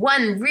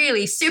 one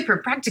really super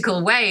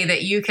practical way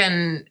that you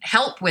can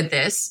help with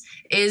this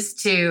is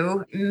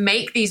to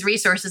make these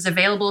resources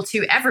available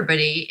to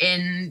everybody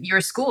in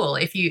your school.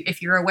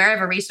 If you're aware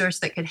of a resource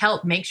that could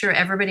help, make sure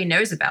everybody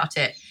knows about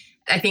it.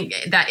 I think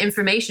that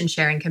information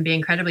sharing can be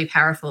incredibly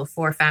powerful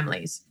for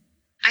families.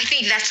 I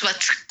think that's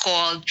what's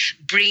called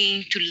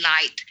bringing to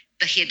light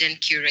the hidden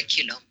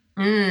curriculum.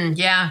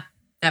 Yeah,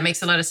 that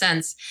makes a lot of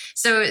sense.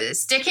 So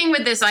sticking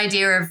with this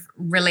idea of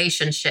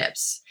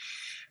relationships,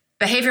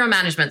 behavioral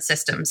management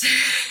systems,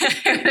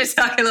 I'm going to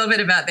talk a little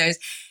bit about those,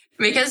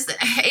 because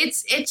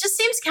it just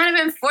seems kind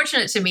of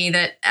unfortunate to me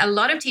that a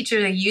lot of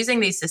teachers are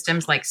using these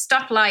systems like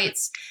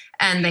stoplights,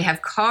 and they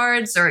have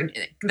cards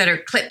that are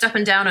clipped up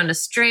and down on a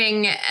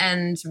string.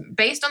 And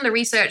based on the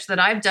research that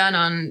I've done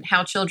on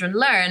how children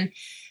learn,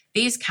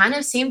 these kind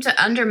of seem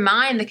to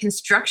undermine the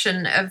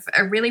construction of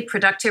a really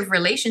productive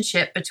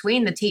relationship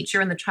between the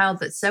teacher and the child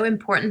that's so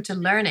important to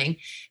learning.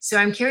 So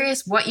I'm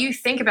curious what you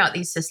think about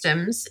these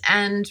systems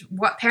and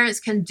what parents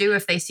can do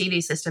if they see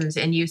these systems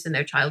in use in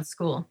their child's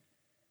school.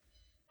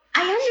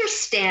 I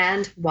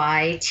understand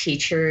why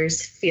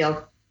teachers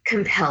feel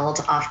compelled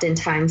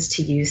oftentimes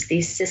to use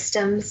these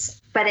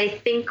systems, but I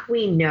think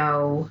we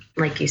know,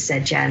 like you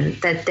said, Jen,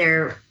 that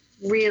they're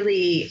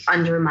really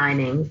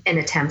undermining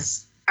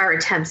our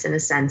attempts, in a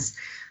sense,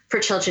 for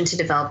children to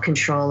develop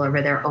control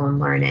over their own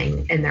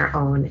learning and their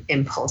own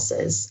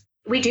impulses.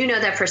 We do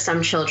know that for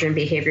some children,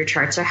 behavior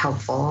charts are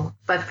helpful,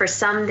 but for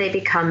some, they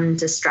become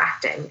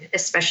distracting,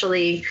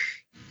 especially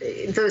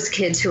those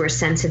kids who are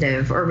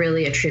sensitive or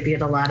really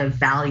attribute a lot of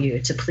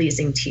value to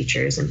pleasing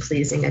teachers and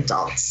pleasing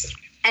adults.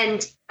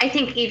 And I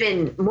think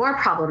even more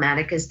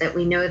problematic is that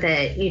we know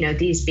that,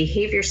 these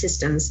behavior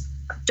systems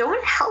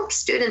don't help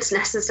students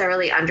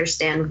necessarily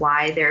understand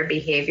why their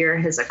behavior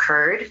has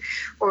occurred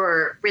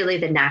or really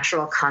the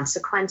natural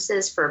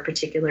consequences for a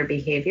particular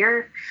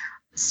behavior.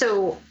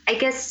 So I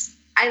guess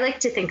I like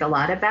to think a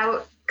lot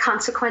about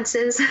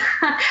consequences.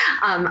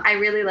 I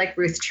really like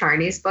Ruth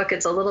Charney's book.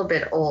 It's a little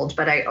bit old,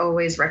 but I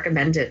always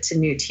recommend it to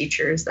new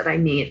teachers that I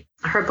meet.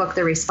 Her book,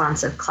 The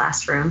Responsive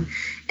Classroom.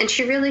 And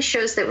she really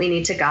shows that we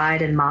need to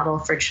guide and model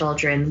for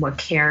children what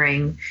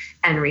caring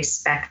and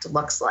respect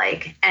looks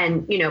like.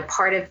 And,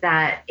 part of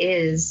that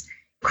is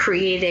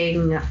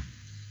creating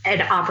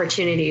an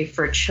opportunity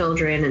for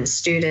children and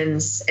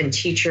students and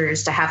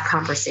teachers to have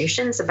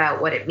conversations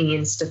about what it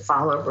means to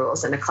follow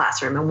rules in a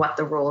classroom and what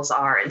the rules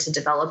are and to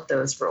develop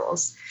those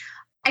rules.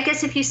 I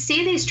guess if you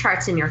see these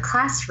charts in your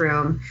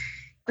classroom,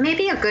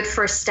 maybe a good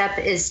first step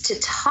is to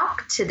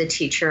talk to the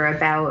teacher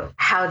about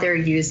how they're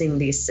using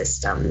these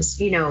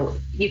systems.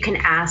 You can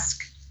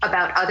ask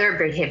about other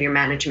behavior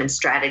management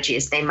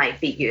strategies they might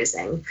be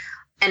using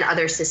and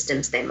other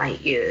systems they might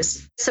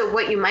use. So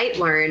what you might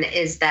learn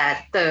is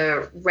that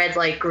the red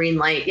light, green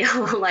light,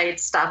 yellow light,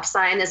 stop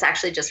sign is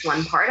actually just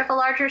one part of a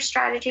larger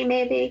strategy,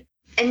 maybe.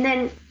 And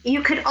then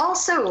you could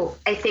also,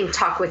 I think,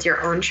 talk with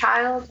your own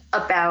child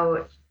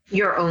about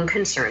your own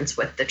concerns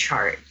with the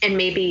chart and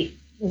maybe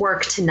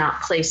work to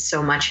not place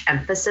so much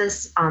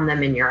emphasis on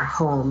them in your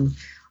home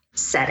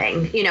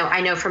setting.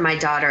 I know for my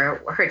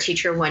daughter, her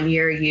teacher one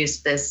year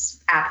used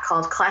this app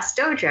called Class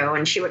Dojo,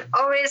 and she would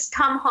always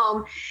come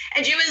home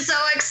and she was so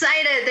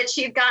excited that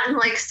she'd gotten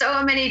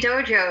so many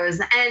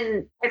dojos.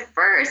 And at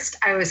first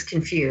I was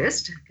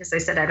confused because I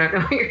said, I don't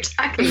know what you're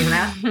talking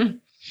about.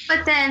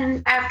 But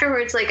then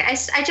afterwards,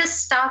 I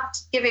just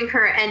stopped giving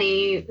her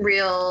any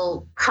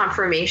real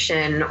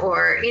confirmation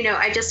or,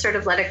 I just sort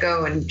of let it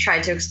go and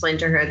tried to explain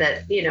to her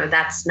that,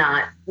 that's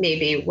not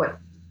maybe what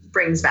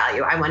brings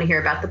value. I want to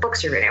hear about the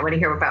books you're reading. I want to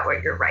hear about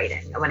what you're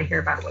writing. I want to hear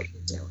about what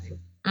you're doing.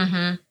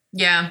 Mm-hmm.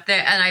 Yeah.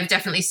 And I've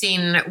definitely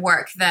seen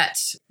work that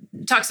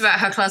talks about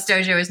how Class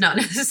Dojo is not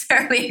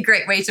necessarily a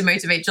great way to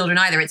motivate children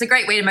either. It's a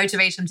great way to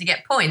motivate them to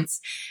get points,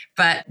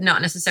 but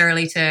not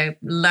necessarily to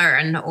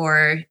learn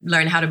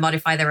how to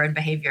modify their own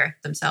behavior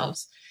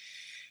themselves.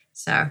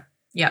 So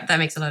yeah, that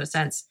makes a lot of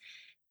sense.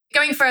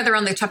 Going further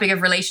on the topic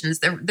of relations,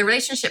 the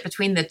relationship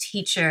between the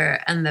teacher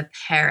and the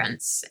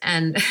parents.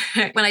 And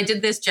when I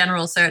did this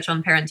general search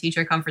on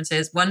parent-teacher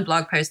conferences, one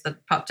blog post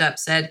that popped up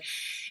said,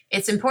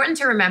 it's important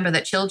to remember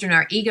that children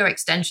are ego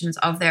extensions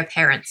of their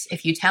parents.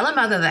 If you tell a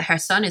mother that her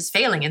son is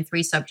failing in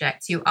 3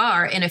 subjects, you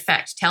are, in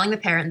effect, telling the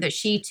parent that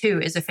she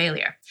too is a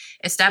failure.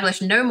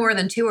 Establish no more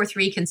than 2 or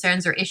 3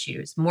 concerns or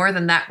issues. More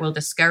than that will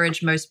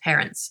discourage most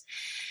parents.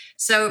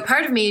 So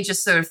part of me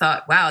just sort of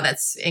thought, wow,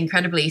 that's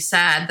incredibly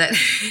sad that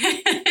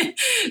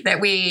that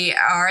we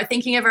are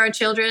thinking of our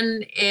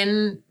children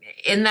in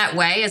in that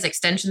way as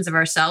extensions of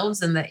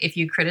ourselves, and that if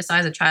you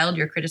criticize a child,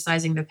 you're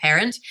criticizing the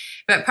parent.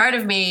 But part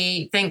of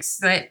me thinks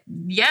that,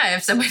 yeah,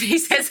 if somebody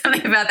says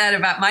something about that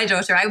about my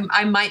daughter,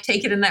 I might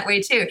take it in that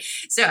way too.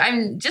 So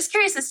I'm just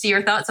curious as to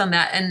your thoughts on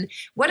that and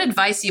what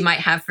advice you might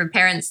have for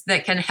parents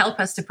that can help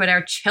us to put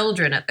our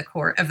children at the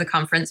core of the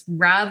conference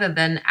rather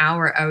than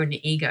our own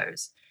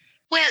egos.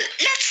 Well,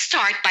 let's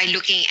start by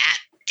looking at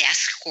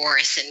test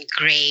scores and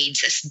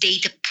grades as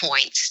data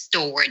points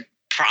toward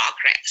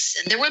progress.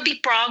 And there will be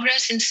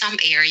progress in some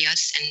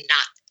areas and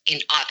not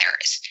in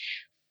others.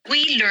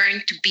 We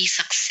learn to be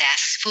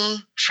successful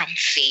from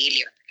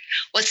failure.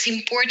 What's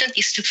important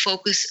is to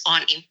focus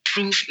on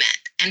improvement,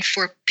 and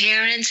for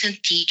parents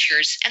and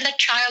teachers and the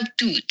child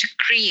too to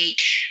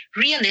create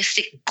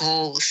realistic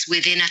goals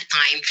within a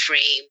time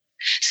frame.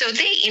 So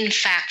they, in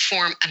fact,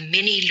 form a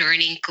mini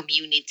learning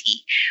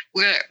community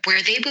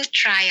where they will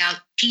try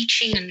out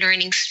teaching and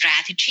learning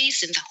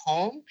strategies in the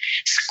home,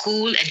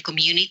 school, and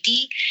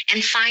community,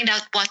 and find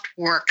out what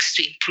works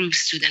to improve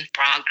student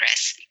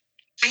progress.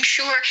 I'm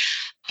sure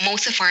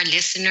most of our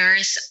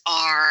listeners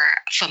are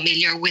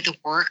familiar with the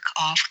work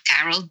of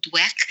Carol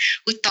Dweck,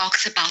 who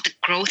talks about the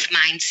growth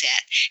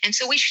mindset. And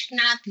so we should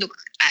not look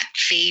at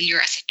failure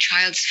as a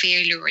child's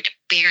failure or the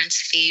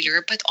parent's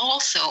failure, but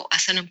also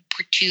as an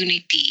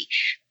opportunity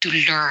to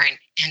learn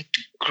and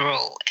to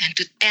grow and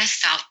to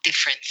test out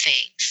different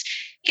things.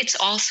 It's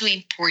also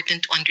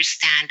important to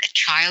understand a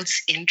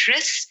child's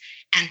interests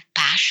and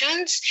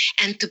passions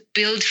and to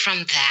build from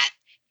that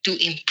to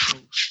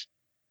improve.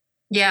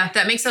 Yeah,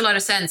 that makes a lot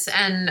of sense.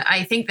 And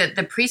I think that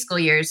the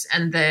preschool years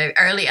and the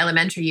early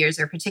elementary years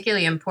are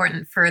particularly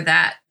important for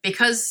that,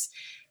 because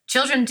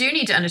children do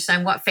need to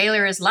understand what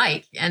failure is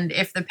like. And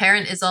if the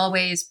parent is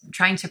always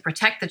trying to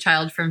protect the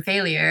child from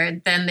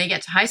failure, then they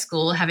get to high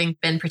school having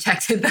been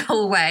protected the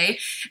whole way.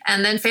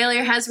 And then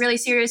failure has really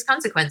serious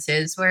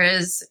consequences.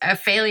 Whereas a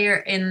failure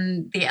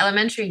in the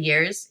elementary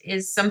years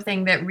is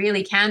something that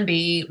really can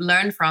be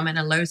learned from in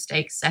a low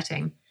stakes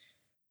setting.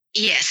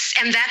 Yes,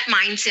 and that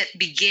mindset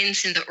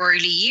begins in the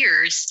early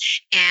years.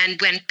 And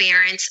when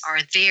parents are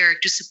there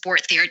to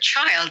support their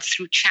child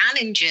through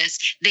challenges,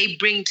 they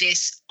bring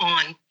this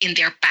on in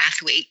their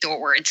pathway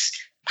towards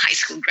high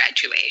school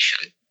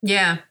graduation.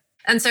 Yeah.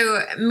 And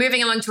so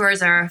moving along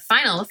towards our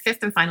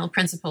fifth and final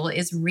principle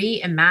is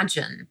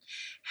reimagine.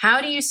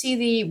 How do you see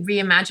the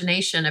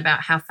reimagination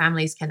about how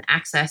families can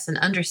access and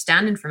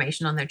understand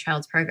information on their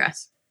child's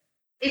progress?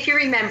 If you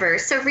remember,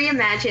 so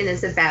Reimagine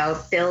is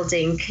about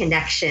building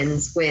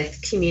connections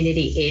with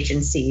community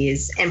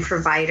agencies and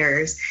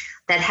providers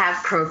that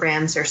have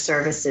programs or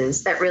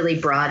services that really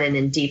broaden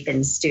and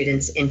deepen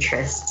students'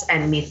 interests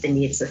and meet the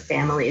needs of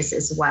families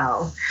as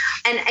well.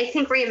 And I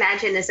think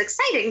Reimagine is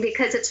exciting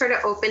because it sort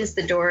of opens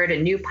the door to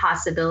new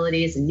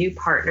possibilities and new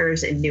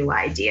partners and new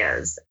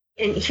ideas.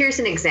 And here's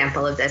an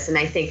example of this, and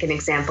I think an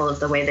example of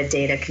the way the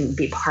data can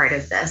be part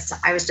of this.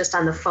 I was just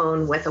on the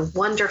phone with a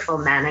wonderful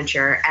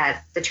manager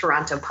at the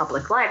Toronto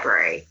Public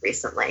Library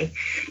recently,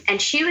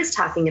 and she was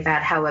talking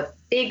about how a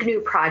big new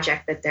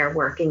project that they're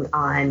working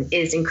on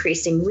is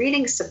increasing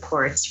reading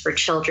supports for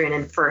children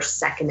in first,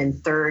 second,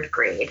 and third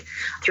grade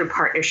through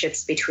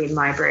partnerships between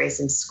libraries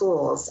and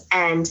schools.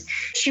 And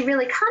she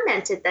really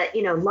commented that,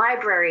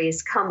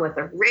 libraries come with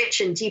a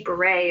rich and deep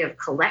array of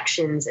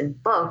collections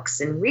and books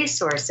and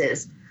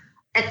resources.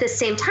 At the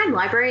same time,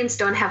 librarians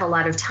don't have a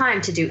lot of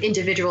time to do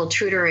individual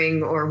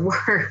tutoring or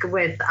work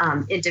with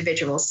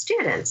individual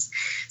students.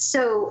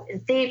 So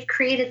they've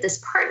created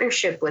this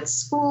partnership with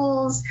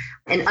schools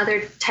and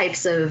other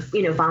types of,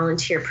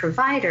 volunteer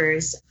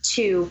providers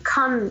to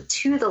come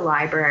to the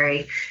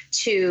library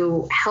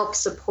to help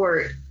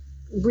support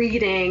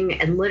reading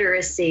and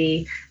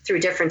literacy through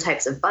different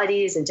types of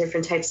buddies and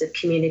different types of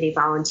community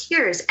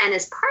volunteers. And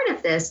as part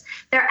of this,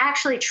 they're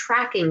actually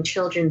tracking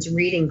children's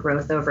reading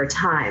growth over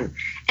time.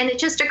 And it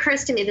just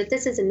occurs to me that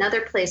this is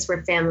another place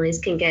where families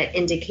can get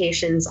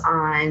indications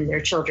on their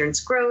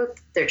children's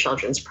growth, their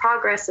children's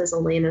progress, as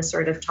Elena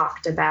sort of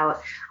talked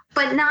about,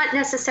 but not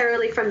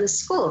necessarily from the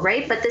school,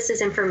 right? But this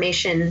is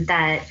information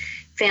that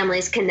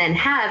families can then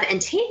have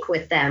and take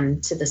with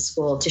them to the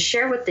school to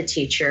share with the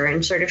teacher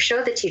and sort of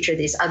show the teacher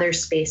these other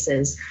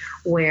spaces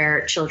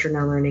where children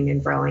are learning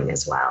and growing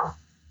as well.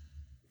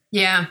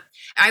 Yeah,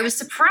 I was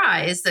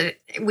surprised that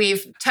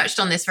we've touched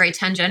on this very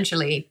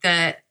tangentially,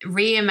 that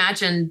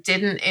Reimagine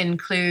didn't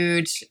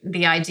include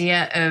the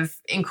idea of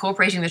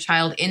incorporating the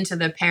child into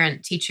the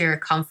parent-teacher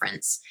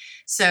conference.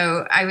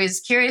 So I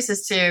was curious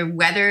as to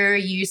whether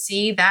you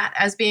see that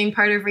as being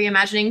part of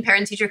reimagining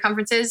parent-teacher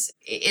conferences.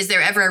 Is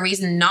there ever a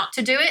reason not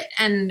to do it?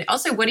 And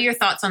also, what are your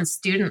thoughts on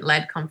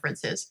student-led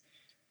conferences?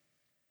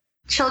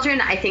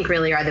 Children, I think,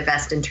 really are the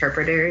best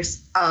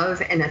interpreters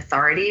of and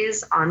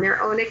authorities on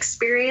their own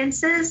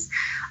experiences.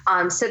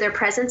 So their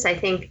presence, I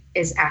think,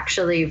 is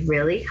actually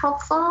really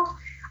helpful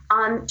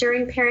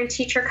during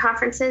parent-teacher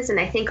conferences. And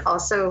I think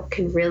also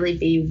can really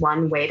be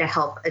one way to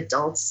help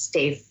adults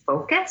stay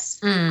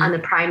focused on the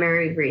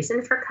primary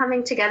reason for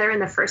coming together in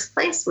the first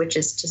place, which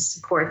is to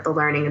support the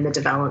learning and the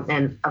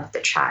development of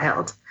the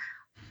child.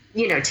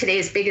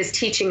 today's biggest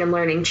teaching and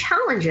learning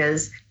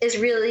challenges is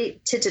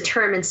really to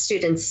determine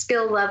students'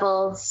 skill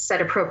level,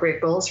 set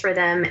appropriate goals for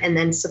them, and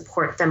then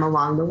support them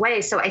along the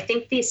way. So I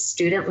think these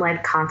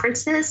student-led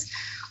conferences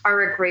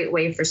are a great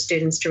way for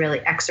students to really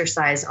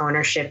exercise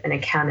ownership and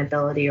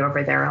accountability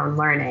over their own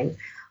learning.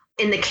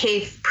 In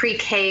the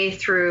pre-K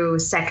through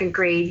second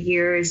grade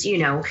years,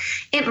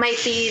 it might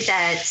be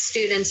that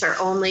students are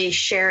only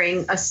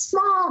sharing a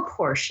small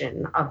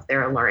portion of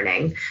their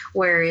learning,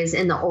 whereas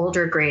in the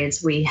older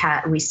grades, we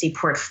see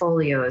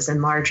portfolios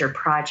and larger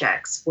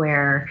projects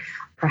where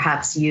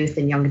perhaps youth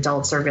and young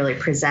adults are really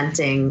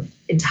presenting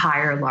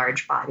entire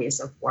large bodies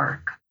of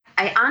work.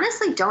 I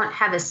honestly don't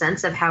have a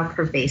sense of how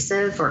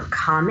pervasive or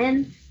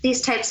common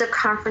these types of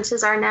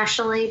conferences are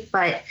nationally,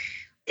 but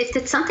if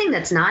it's something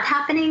that's not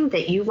happening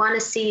that you want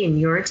to see in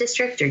your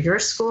district or your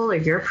school or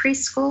your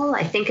preschool,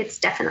 I think it's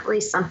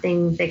definitely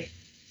something that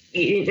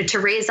to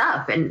raise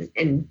up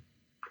and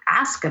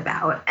ask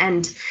about.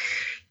 And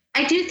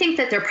I do think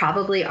that there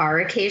probably are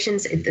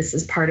occasions, if this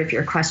is part of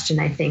your question,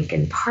 I think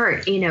in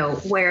part,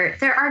 where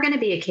there are going to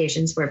be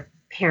occasions where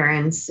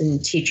parents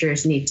and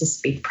teachers need to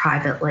speak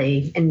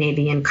privately and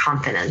maybe in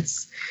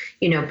confidence.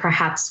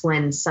 Perhaps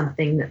when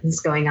something is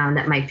going on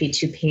that might be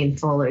too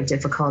painful or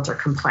difficult or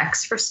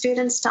complex for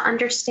students to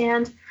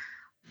understand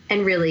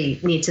and really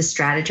need to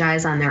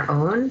strategize on their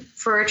own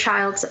for a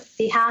child's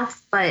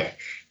behalf. But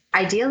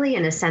ideally,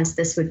 in a sense,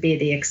 this would be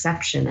the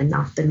exception and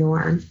not the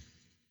norm.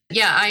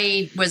 Yeah,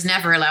 I was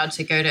never allowed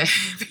to go to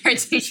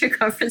parent-teacher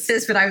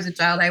conferences when I was a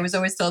child. I was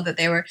always told that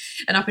they were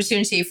an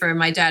opportunity for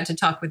my dad to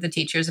talk with the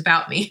teachers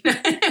about me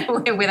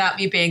without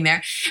me being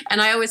there. And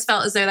I always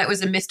felt as though that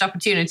was a missed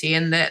opportunity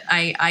and that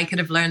I could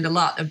have learned a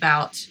lot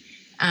about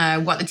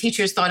what the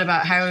teachers thought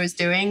about how I was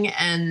doing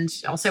and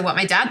also what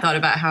my dad thought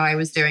about how I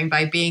was doing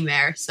by being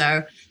there.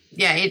 So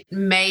yeah, it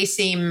may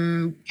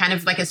seem kind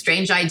of like a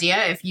strange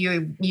idea if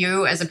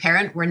you as a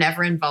parent were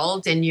never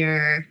involved in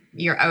your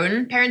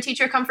own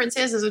parent-teacher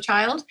conferences as a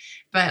child.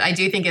 But I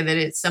do think that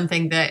it's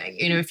something that,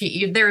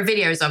 if there are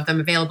videos of them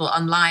available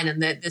online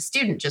and the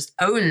student just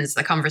owns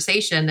the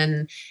conversation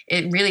and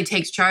it really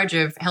takes charge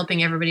of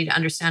helping everybody to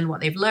understand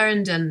what they've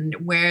learned and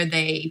where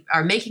they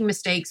are making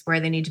mistakes, where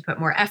they need to put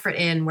more effort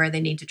in, where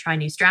they need to try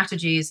new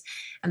strategies.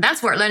 And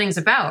that's what learning's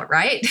about,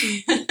 right?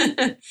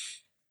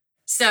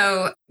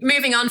 So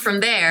moving on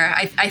from there,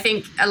 I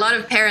think a lot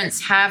of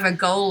parents have a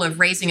goal of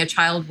raising a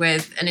child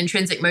with an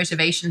intrinsic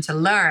motivation to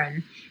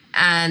learn.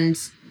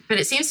 But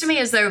it seems to me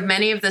as though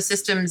many of the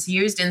systems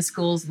used in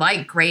schools,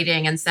 like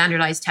grading and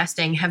standardized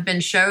testing, have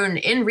been shown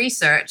in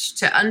research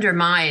to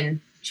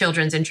undermine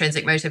children's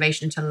intrinsic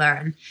motivation to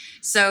learn.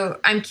 So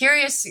I'm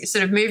curious,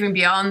 sort of moving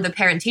beyond the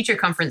parent-teacher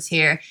conference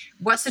here,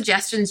 what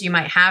suggestions you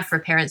might have for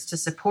parents to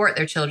support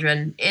their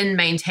children in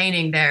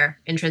maintaining their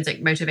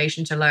intrinsic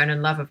motivation to learn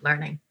and love of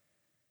learning?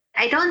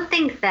 I don't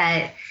think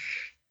that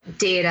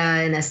data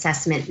and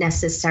assessment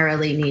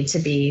necessarily need to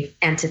be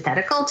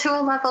antithetical to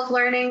a love of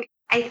learning.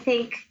 I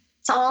think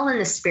it's all in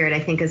the spirit,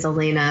 I think, as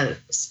Elena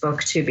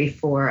spoke to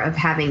before, of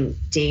having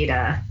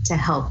data to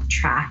help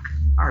track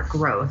our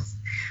growth.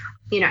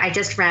 I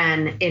just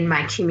ran in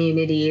my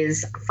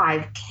community's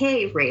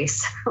 5K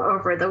race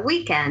over the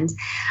weekend,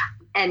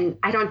 and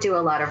I don't do a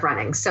lot of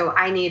running. So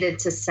I needed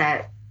to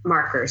set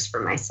markers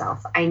for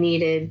myself. I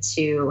needed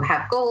to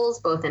have goals,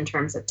 both in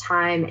terms of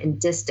time and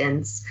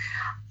distance.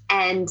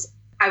 And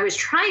I was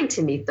trying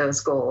to meet those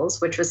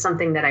goals, which was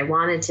something that I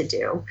wanted to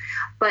do.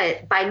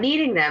 But by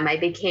meeting them, I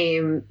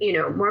became,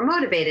 more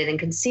motivated and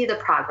could see the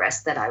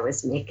progress that I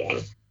was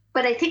making.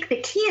 But I think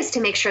the key is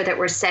to make sure that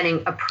we're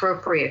setting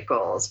appropriate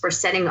goals. We're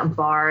setting a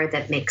bar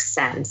that makes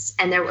sense,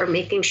 and that we're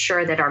making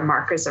sure that our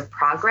markers of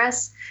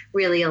progress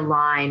really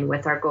align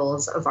with our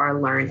goals of our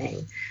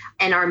learning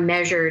and are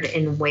measured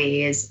in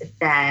ways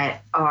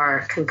that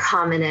are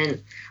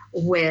concomitant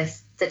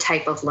with the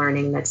type of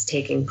learning that's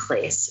taking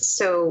place.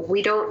 So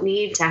we don't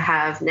need to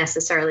have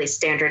necessarily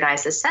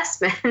standardized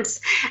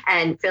assessments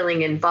and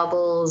filling in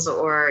bubbles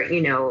or,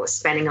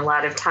 spending a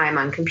lot of time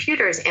on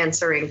computers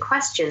answering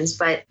questions,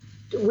 but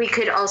we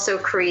could also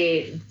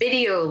create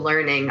video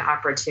learning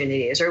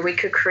opportunities, or we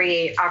could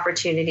create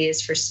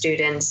opportunities for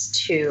students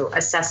to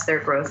assess their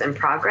growth and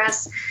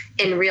progress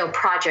in real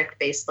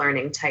project-based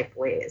learning type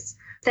ways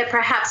that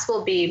perhaps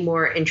will be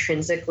more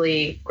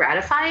intrinsically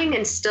gratifying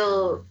and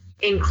still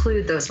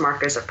include those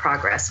markers of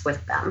progress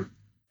with them.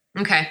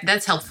 Okay,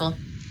 that's helpful.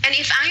 And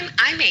if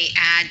I may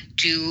add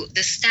to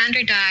the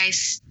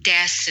standardized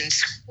tests and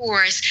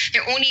scores,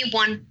 they're only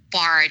one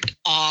part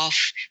of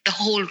the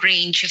whole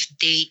range of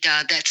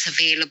data that's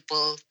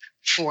available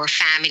for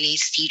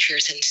families,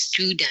 teachers, and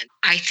students.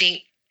 I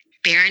think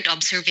parent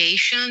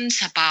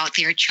observations about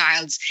their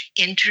child's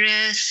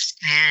interests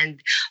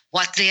and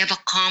what they have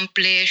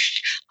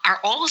accomplished are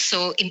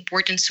also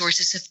important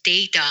sources of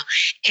data.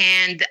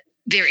 And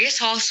there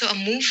is also a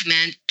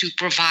movement to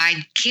provide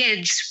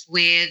kids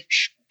with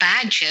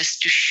badges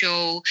to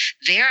show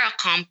their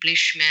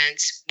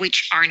accomplishments,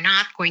 which are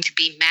not going to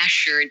be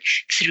measured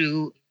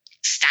through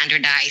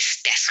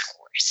standardized test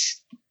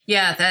scores.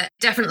 Yeah, that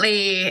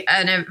definitely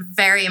a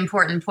very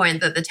important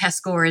point that the test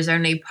score is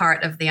only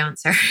part of the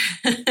answer,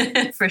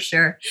 for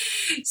sure.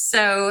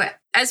 So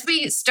as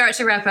we start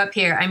to wrap up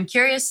here, I'm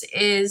curious,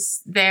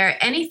 is there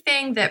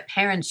anything that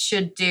parents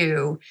should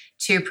do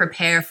to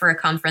prepare for a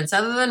conference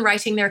other than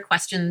writing their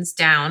questions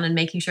down and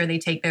making sure they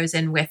take those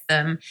in with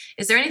them?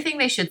 Is there anything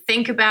they should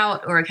think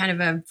about or kind of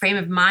a frame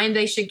of mind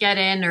they should get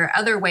in, or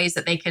other ways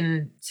that they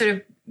can sort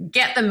of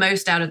get the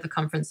most out of the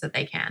conference that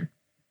they can?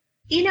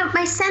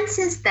 My sense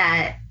is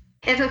that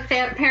if a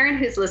parent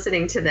who's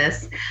listening to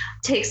this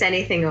takes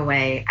anything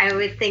away, I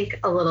would think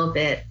a little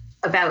bit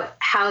about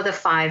how the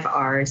 5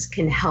 R's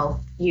can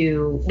help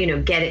you,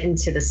 get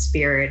into the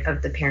spirit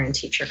of the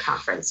parent-teacher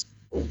conference.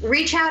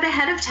 Reach out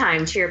ahead of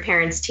time to your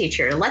parent's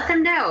teacher. Let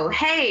them know,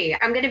 hey,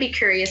 I'm going to be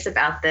curious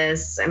about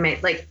this. I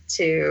might like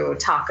to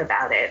talk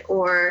about it.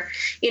 Or,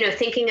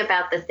 thinking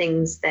about the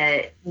things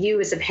that you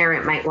as a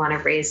parent might want to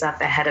raise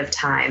up ahead of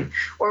time.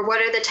 Or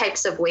what are the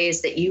types of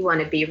ways that you want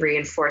to be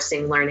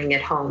reinforcing learning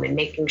at home and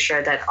making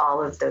sure that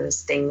all of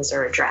those things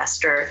are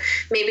addressed. Or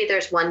maybe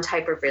there's one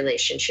type of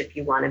relationship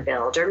you want to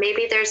build. Or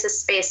maybe there's a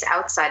space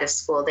outside of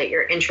school that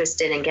you're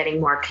interested in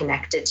getting more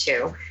connected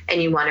to,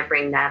 and you want to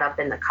bring that up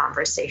in the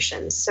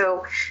conversation.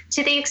 So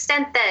to the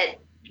extent that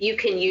you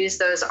can use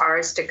those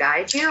R's to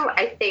guide you,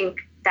 I think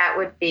that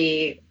would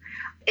be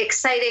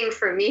exciting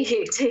for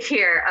me to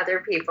hear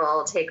other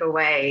people take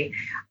away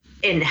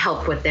and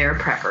help with their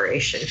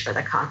preparation for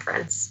the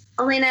conference.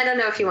 Elena, I don't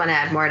know if you want to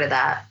add more to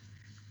that.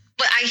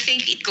 Well, I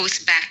think it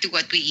goes back to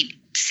what we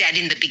said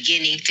in the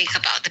beginning. Think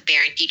about the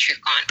parent-teacher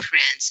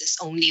conference as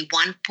only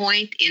one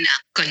point in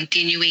a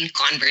continuing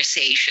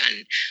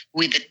conversation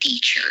with the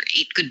teacher.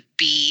 It could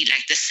be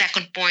like the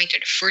second point or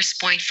the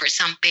first point for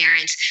some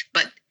parents,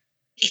 but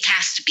it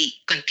has to be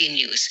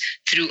continuous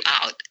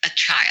throughout a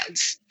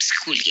child's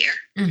school year.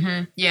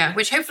 Mm-hmm. Yeah,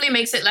 which hopefully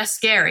makes it less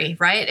scary,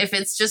 right? If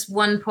it's just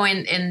one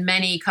point in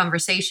many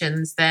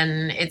conversations,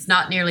 then it's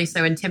not nearly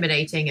so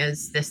intimidating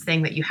as this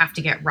thing that you have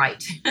to get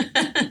right.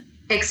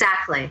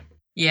 Exactly.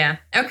 Yeah.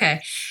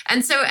 Okay.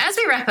 And so as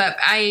we wrap up,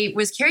 I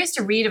was curious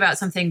to read about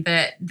something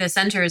that the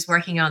center is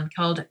working on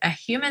called a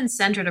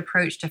human-centered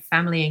approach to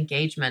family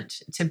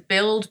engagement to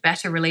build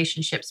better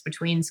relationships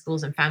between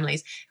schools and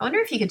families. I wonder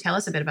if you can tell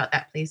us a bit about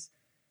that, please.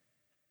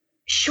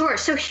 Sure.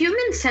 So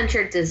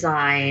human-centered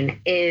design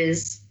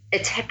is a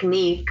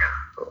technique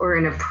or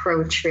an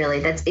approach really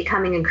that's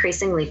becoming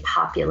increasingly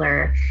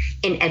popular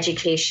in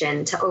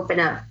education to open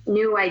up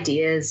new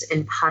ideas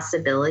and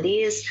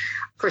possibilities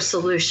for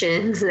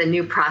solutions and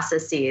new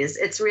processes.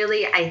 It's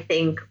really, I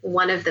think,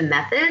 one of the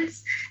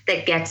methods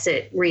that gets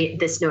it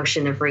this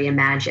notion of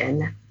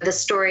reimagine. The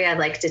story I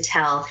like to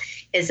tell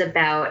is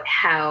about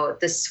how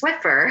the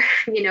Swiffer,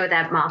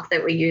 that mop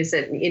that we use,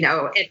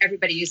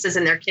 everybody uses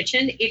in their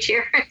kitchen each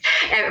year,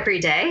 every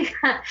day,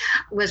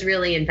 was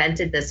really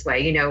invented this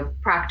way.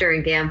 Procter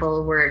and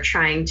Gamble were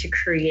trying to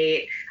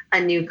create a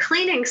new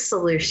cleaning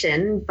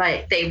solution,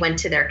 but they went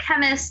to their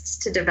chemists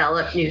to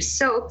develop new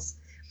soaps.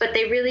 But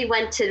they really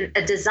went to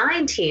a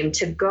design team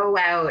to go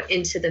out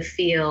into the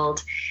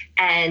field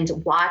and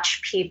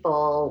watch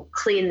people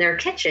clean their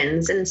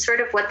kitchens. And sort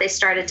of what they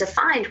started to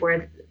find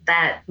were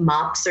that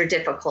mops are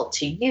difficult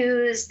to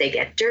use, they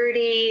get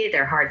dirty,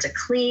 they're hard to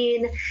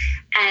clean.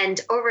 And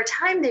over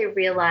time, they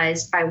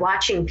realized by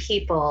watching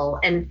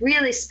people and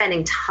really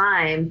spending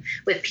time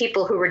with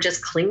people who were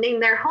just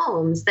cleaning their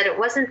homes, that it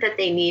wasn't that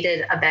they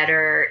needed a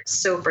better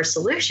soap or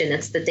solution,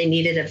 it's that they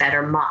needed a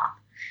better mop.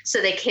 So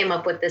they came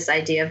up with this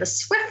idea of a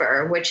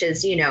Swiffer, which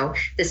is,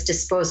 this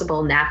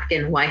disposable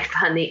napkin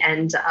wipe on the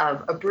end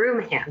of a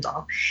broom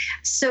handle.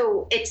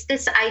 So it's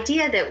this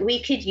idea that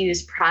we could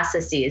use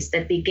processes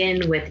that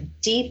begin with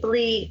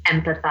deeply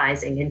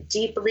empathizing and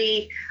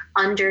deeply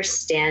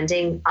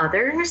understanding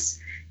others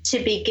to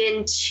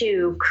begin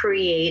to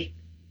create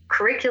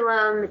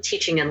curriculum,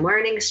 teaching and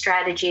learning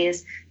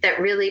strategies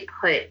that really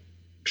put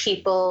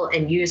people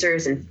and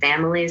users and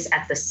families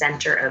at the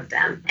center of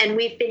them. And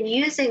we've been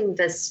using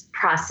this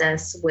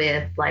process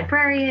with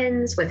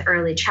librarians, with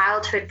early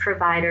childhood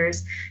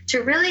providers,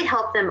 to really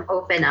help them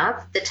open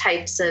up the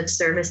types of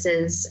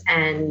services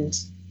and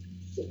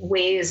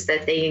ways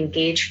that they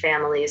engage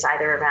families,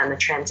 either around the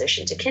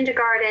transition to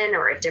kindergarten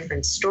or at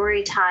different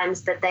story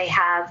times that they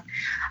have,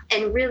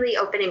 and really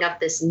opening up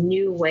this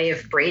new way of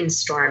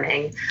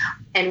brainstorming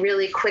and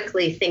really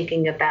quickly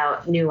thinking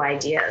about new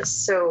ideas.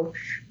 So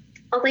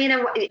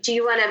Elena, do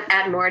you want to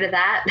add more to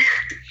that?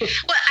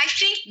 Well, I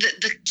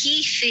think the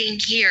key thing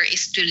here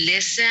is to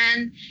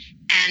listen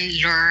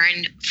and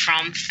learn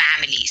from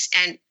families.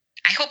 And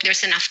I hope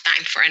there's enough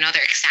time for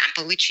another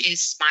example, which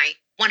is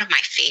one of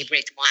my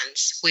favorite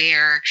ones,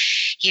 where,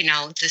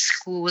 the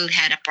school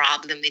had a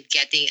problem with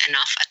getting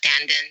enough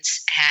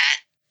attendance at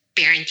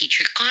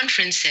parent-teacher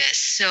conferences.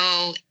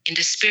 So in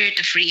the spirit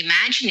of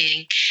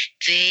reimagining,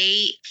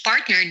 they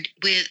partnered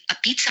with a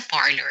pizza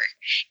parlor.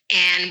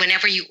 And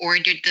whenever you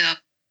ordered the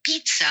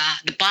pizza,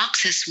 the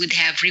boxes would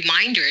have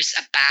reminders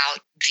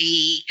about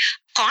the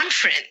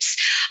conference.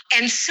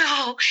 And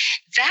so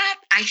that,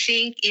 I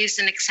think, is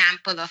an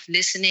example of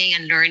listening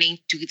and learning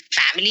to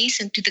families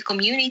and to the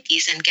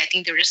communities and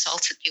getting the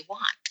results that you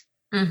want.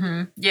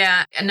 Mm-hmm.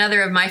 Yeah.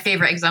 Another of my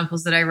favorite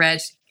examples that I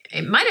read,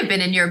 it might have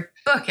been in your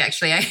book,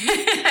 actually.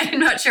 I'm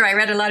not sure. I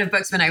read a lot of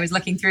books when I was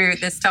looking through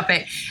this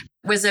topic,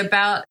 was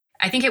about,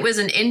 I think it was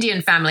an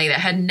Indian family that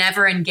had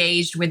never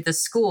engaged with the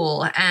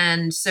school.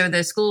 And so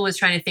the school was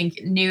trying to think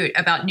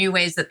about new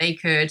ways that they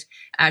could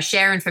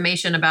share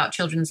information about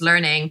children's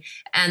learning.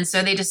 And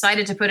so they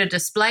decided to put a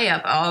display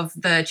up of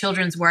the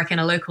children's work in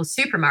a local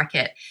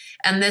supermarket.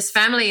 And this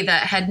family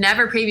that had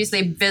never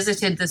previously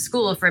visited the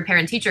school for a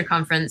parent-teacher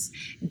conference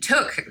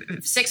took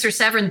 6 or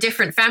 7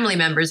 different family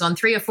members on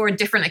 3 or 4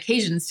 different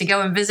occasions to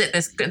go and visit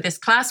this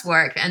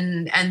classwork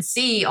and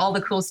see all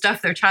the cool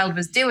stuff their child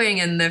was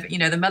doing. And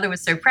the mother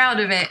was so proud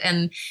of it.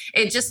 And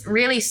it just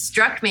really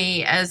struck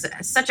me as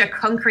such a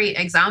concrete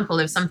example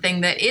of something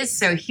that is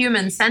so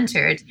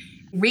human-centered,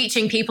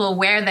 reaching people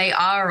where they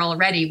are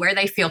already, where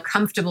they feel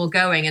comfortable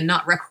going, and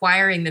not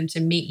requiring them to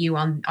meet you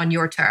on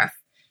your turf.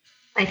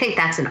 I think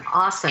that's an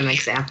awesome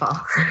example.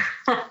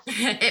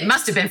 It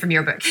must have been from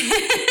your book.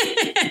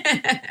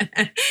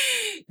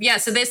 Yeah,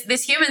 so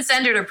this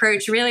human-centered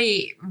approach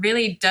really,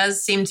 really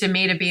does seem to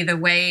me to be the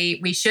way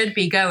we should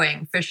be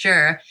going, for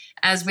sure,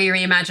 as we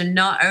reimagine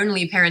not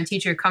only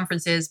parent-teacher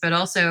conferences, but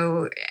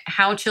also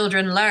how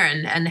children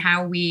learn and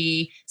how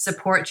we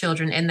support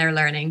children in their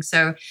learning.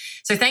 So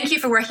thank you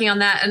for working on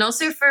that, and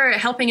also for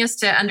helping us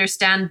to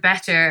understand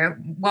better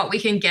what we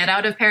can get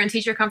out of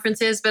parent-teacher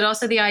conferences, but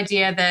also the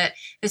idea that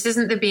this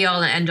isn't the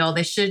be-all and end-all.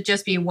 This should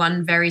just be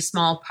one very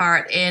small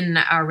part in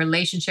our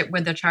relationship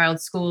with the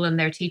child's school and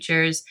their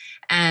teachers,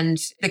 and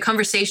the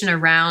conversation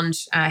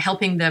around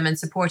helping them and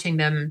supporting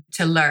them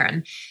to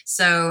learn.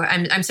 So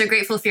I'm so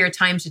grateful for your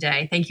time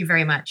today. Thank you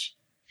very much.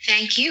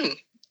 Thank you.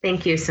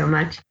 Thank you so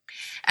much.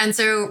 And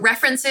so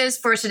references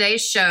for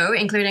today's show,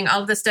 including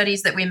all the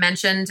studies that we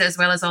mentioned, as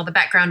well as all the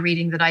background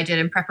reading that I did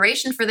in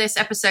preparation for this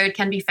episode,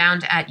 can be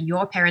found at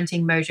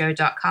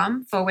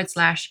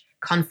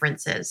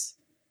yourparentingmojo.com/conferences.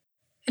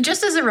 And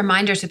just as a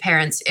reminder to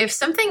parents, if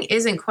something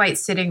isn't quite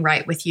sitting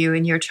right with you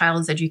in your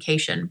child's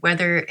education,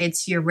 whether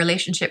it's your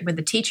relationship with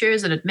the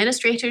teachers and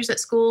administrators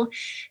at school,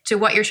 to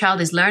what your child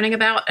is learning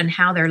about and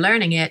how they're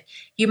learning it,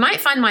 you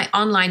might find my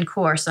online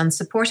course on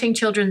supporting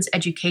children's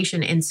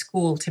education in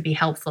school to be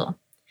helpful.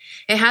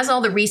 It has all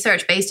the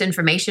research-based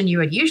information you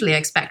would usually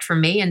expect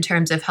from me in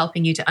terms of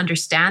helping you to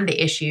understand the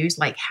issues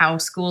like how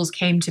schools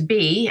came to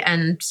be,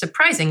 and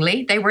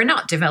surprisingly, they were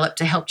not developed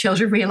to help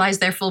children realize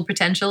their full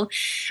potential,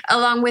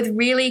 along with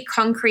really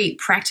concrete,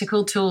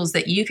 practical tools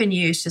that you can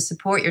use to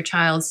support your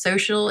child's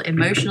social,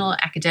 emotional,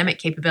 academic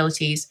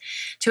capabilities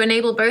to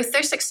enable both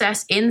their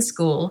success in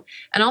school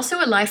and also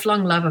a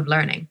lifelong love of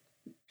learning.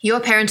 Your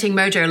Parenting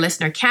Mojo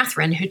listener,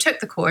 Catherine, who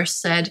took the course,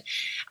 said,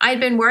 "I'd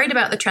been worried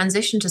about the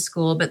transition to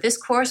school, but this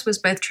course was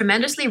both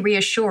tremendously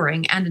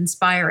reassuring and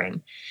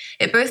inspiring.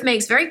 It both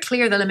makes very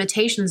clear the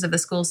limitations of the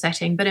school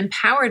setting, but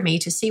empowered me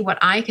to see what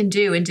I can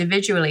do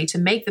individually to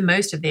make the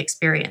most of the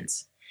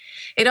experience.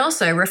 It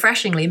also,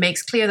 refreshingly,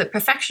 makes clear that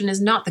perfection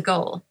is not the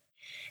goal.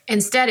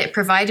 Instead, it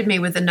provided me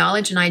with the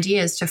knowledge and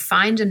ideas to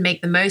find and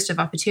make the most of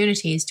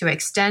opportunities to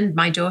extend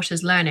my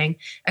daughter's learning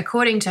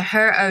according to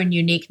her own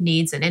unique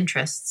needs and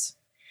interests."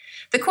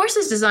 The course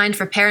is designed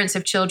for parents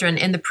of children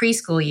in the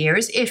preschool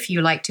years, if you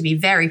like to be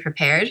very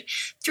prepared,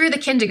 through the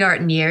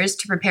kindergarten years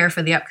to prepare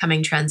for the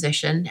upcoming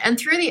transition, and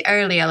through the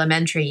early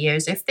elementary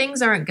years if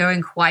things aren't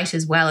going quite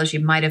as well as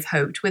you might have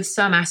hoped with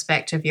some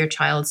aspect of your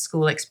child's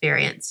school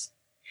experience.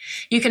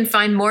 You can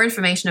find more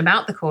information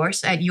about the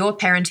course at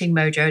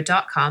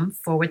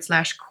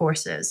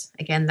yourparentingmojo.com/courses.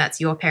 Again,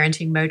 that's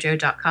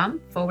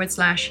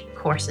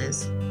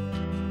yourparentingmojo.com/courses.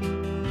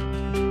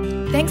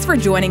 Thanks for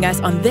joining us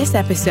on this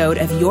episode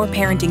of Your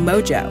Parenting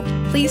Mojo.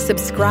 Please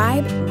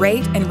subscribe,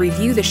 rate, and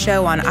review the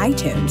show on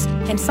iTunes,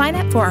 and sign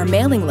up for our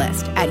mailing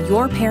list at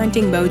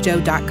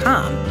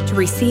yourparentingmojo.com to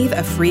receive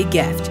a free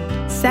gift: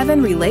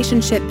 7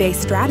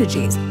 relationship-based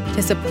strategies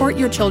to support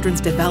your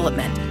children's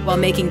development while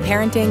making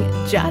parenting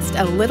just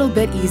a little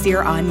bit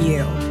easier on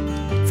you.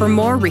 For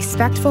more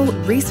respectful,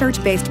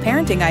 research-based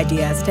parenting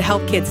ideas to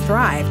help kids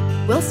thrive,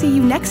 we'll see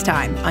you next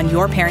time on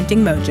Your Parenting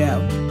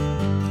Mojo.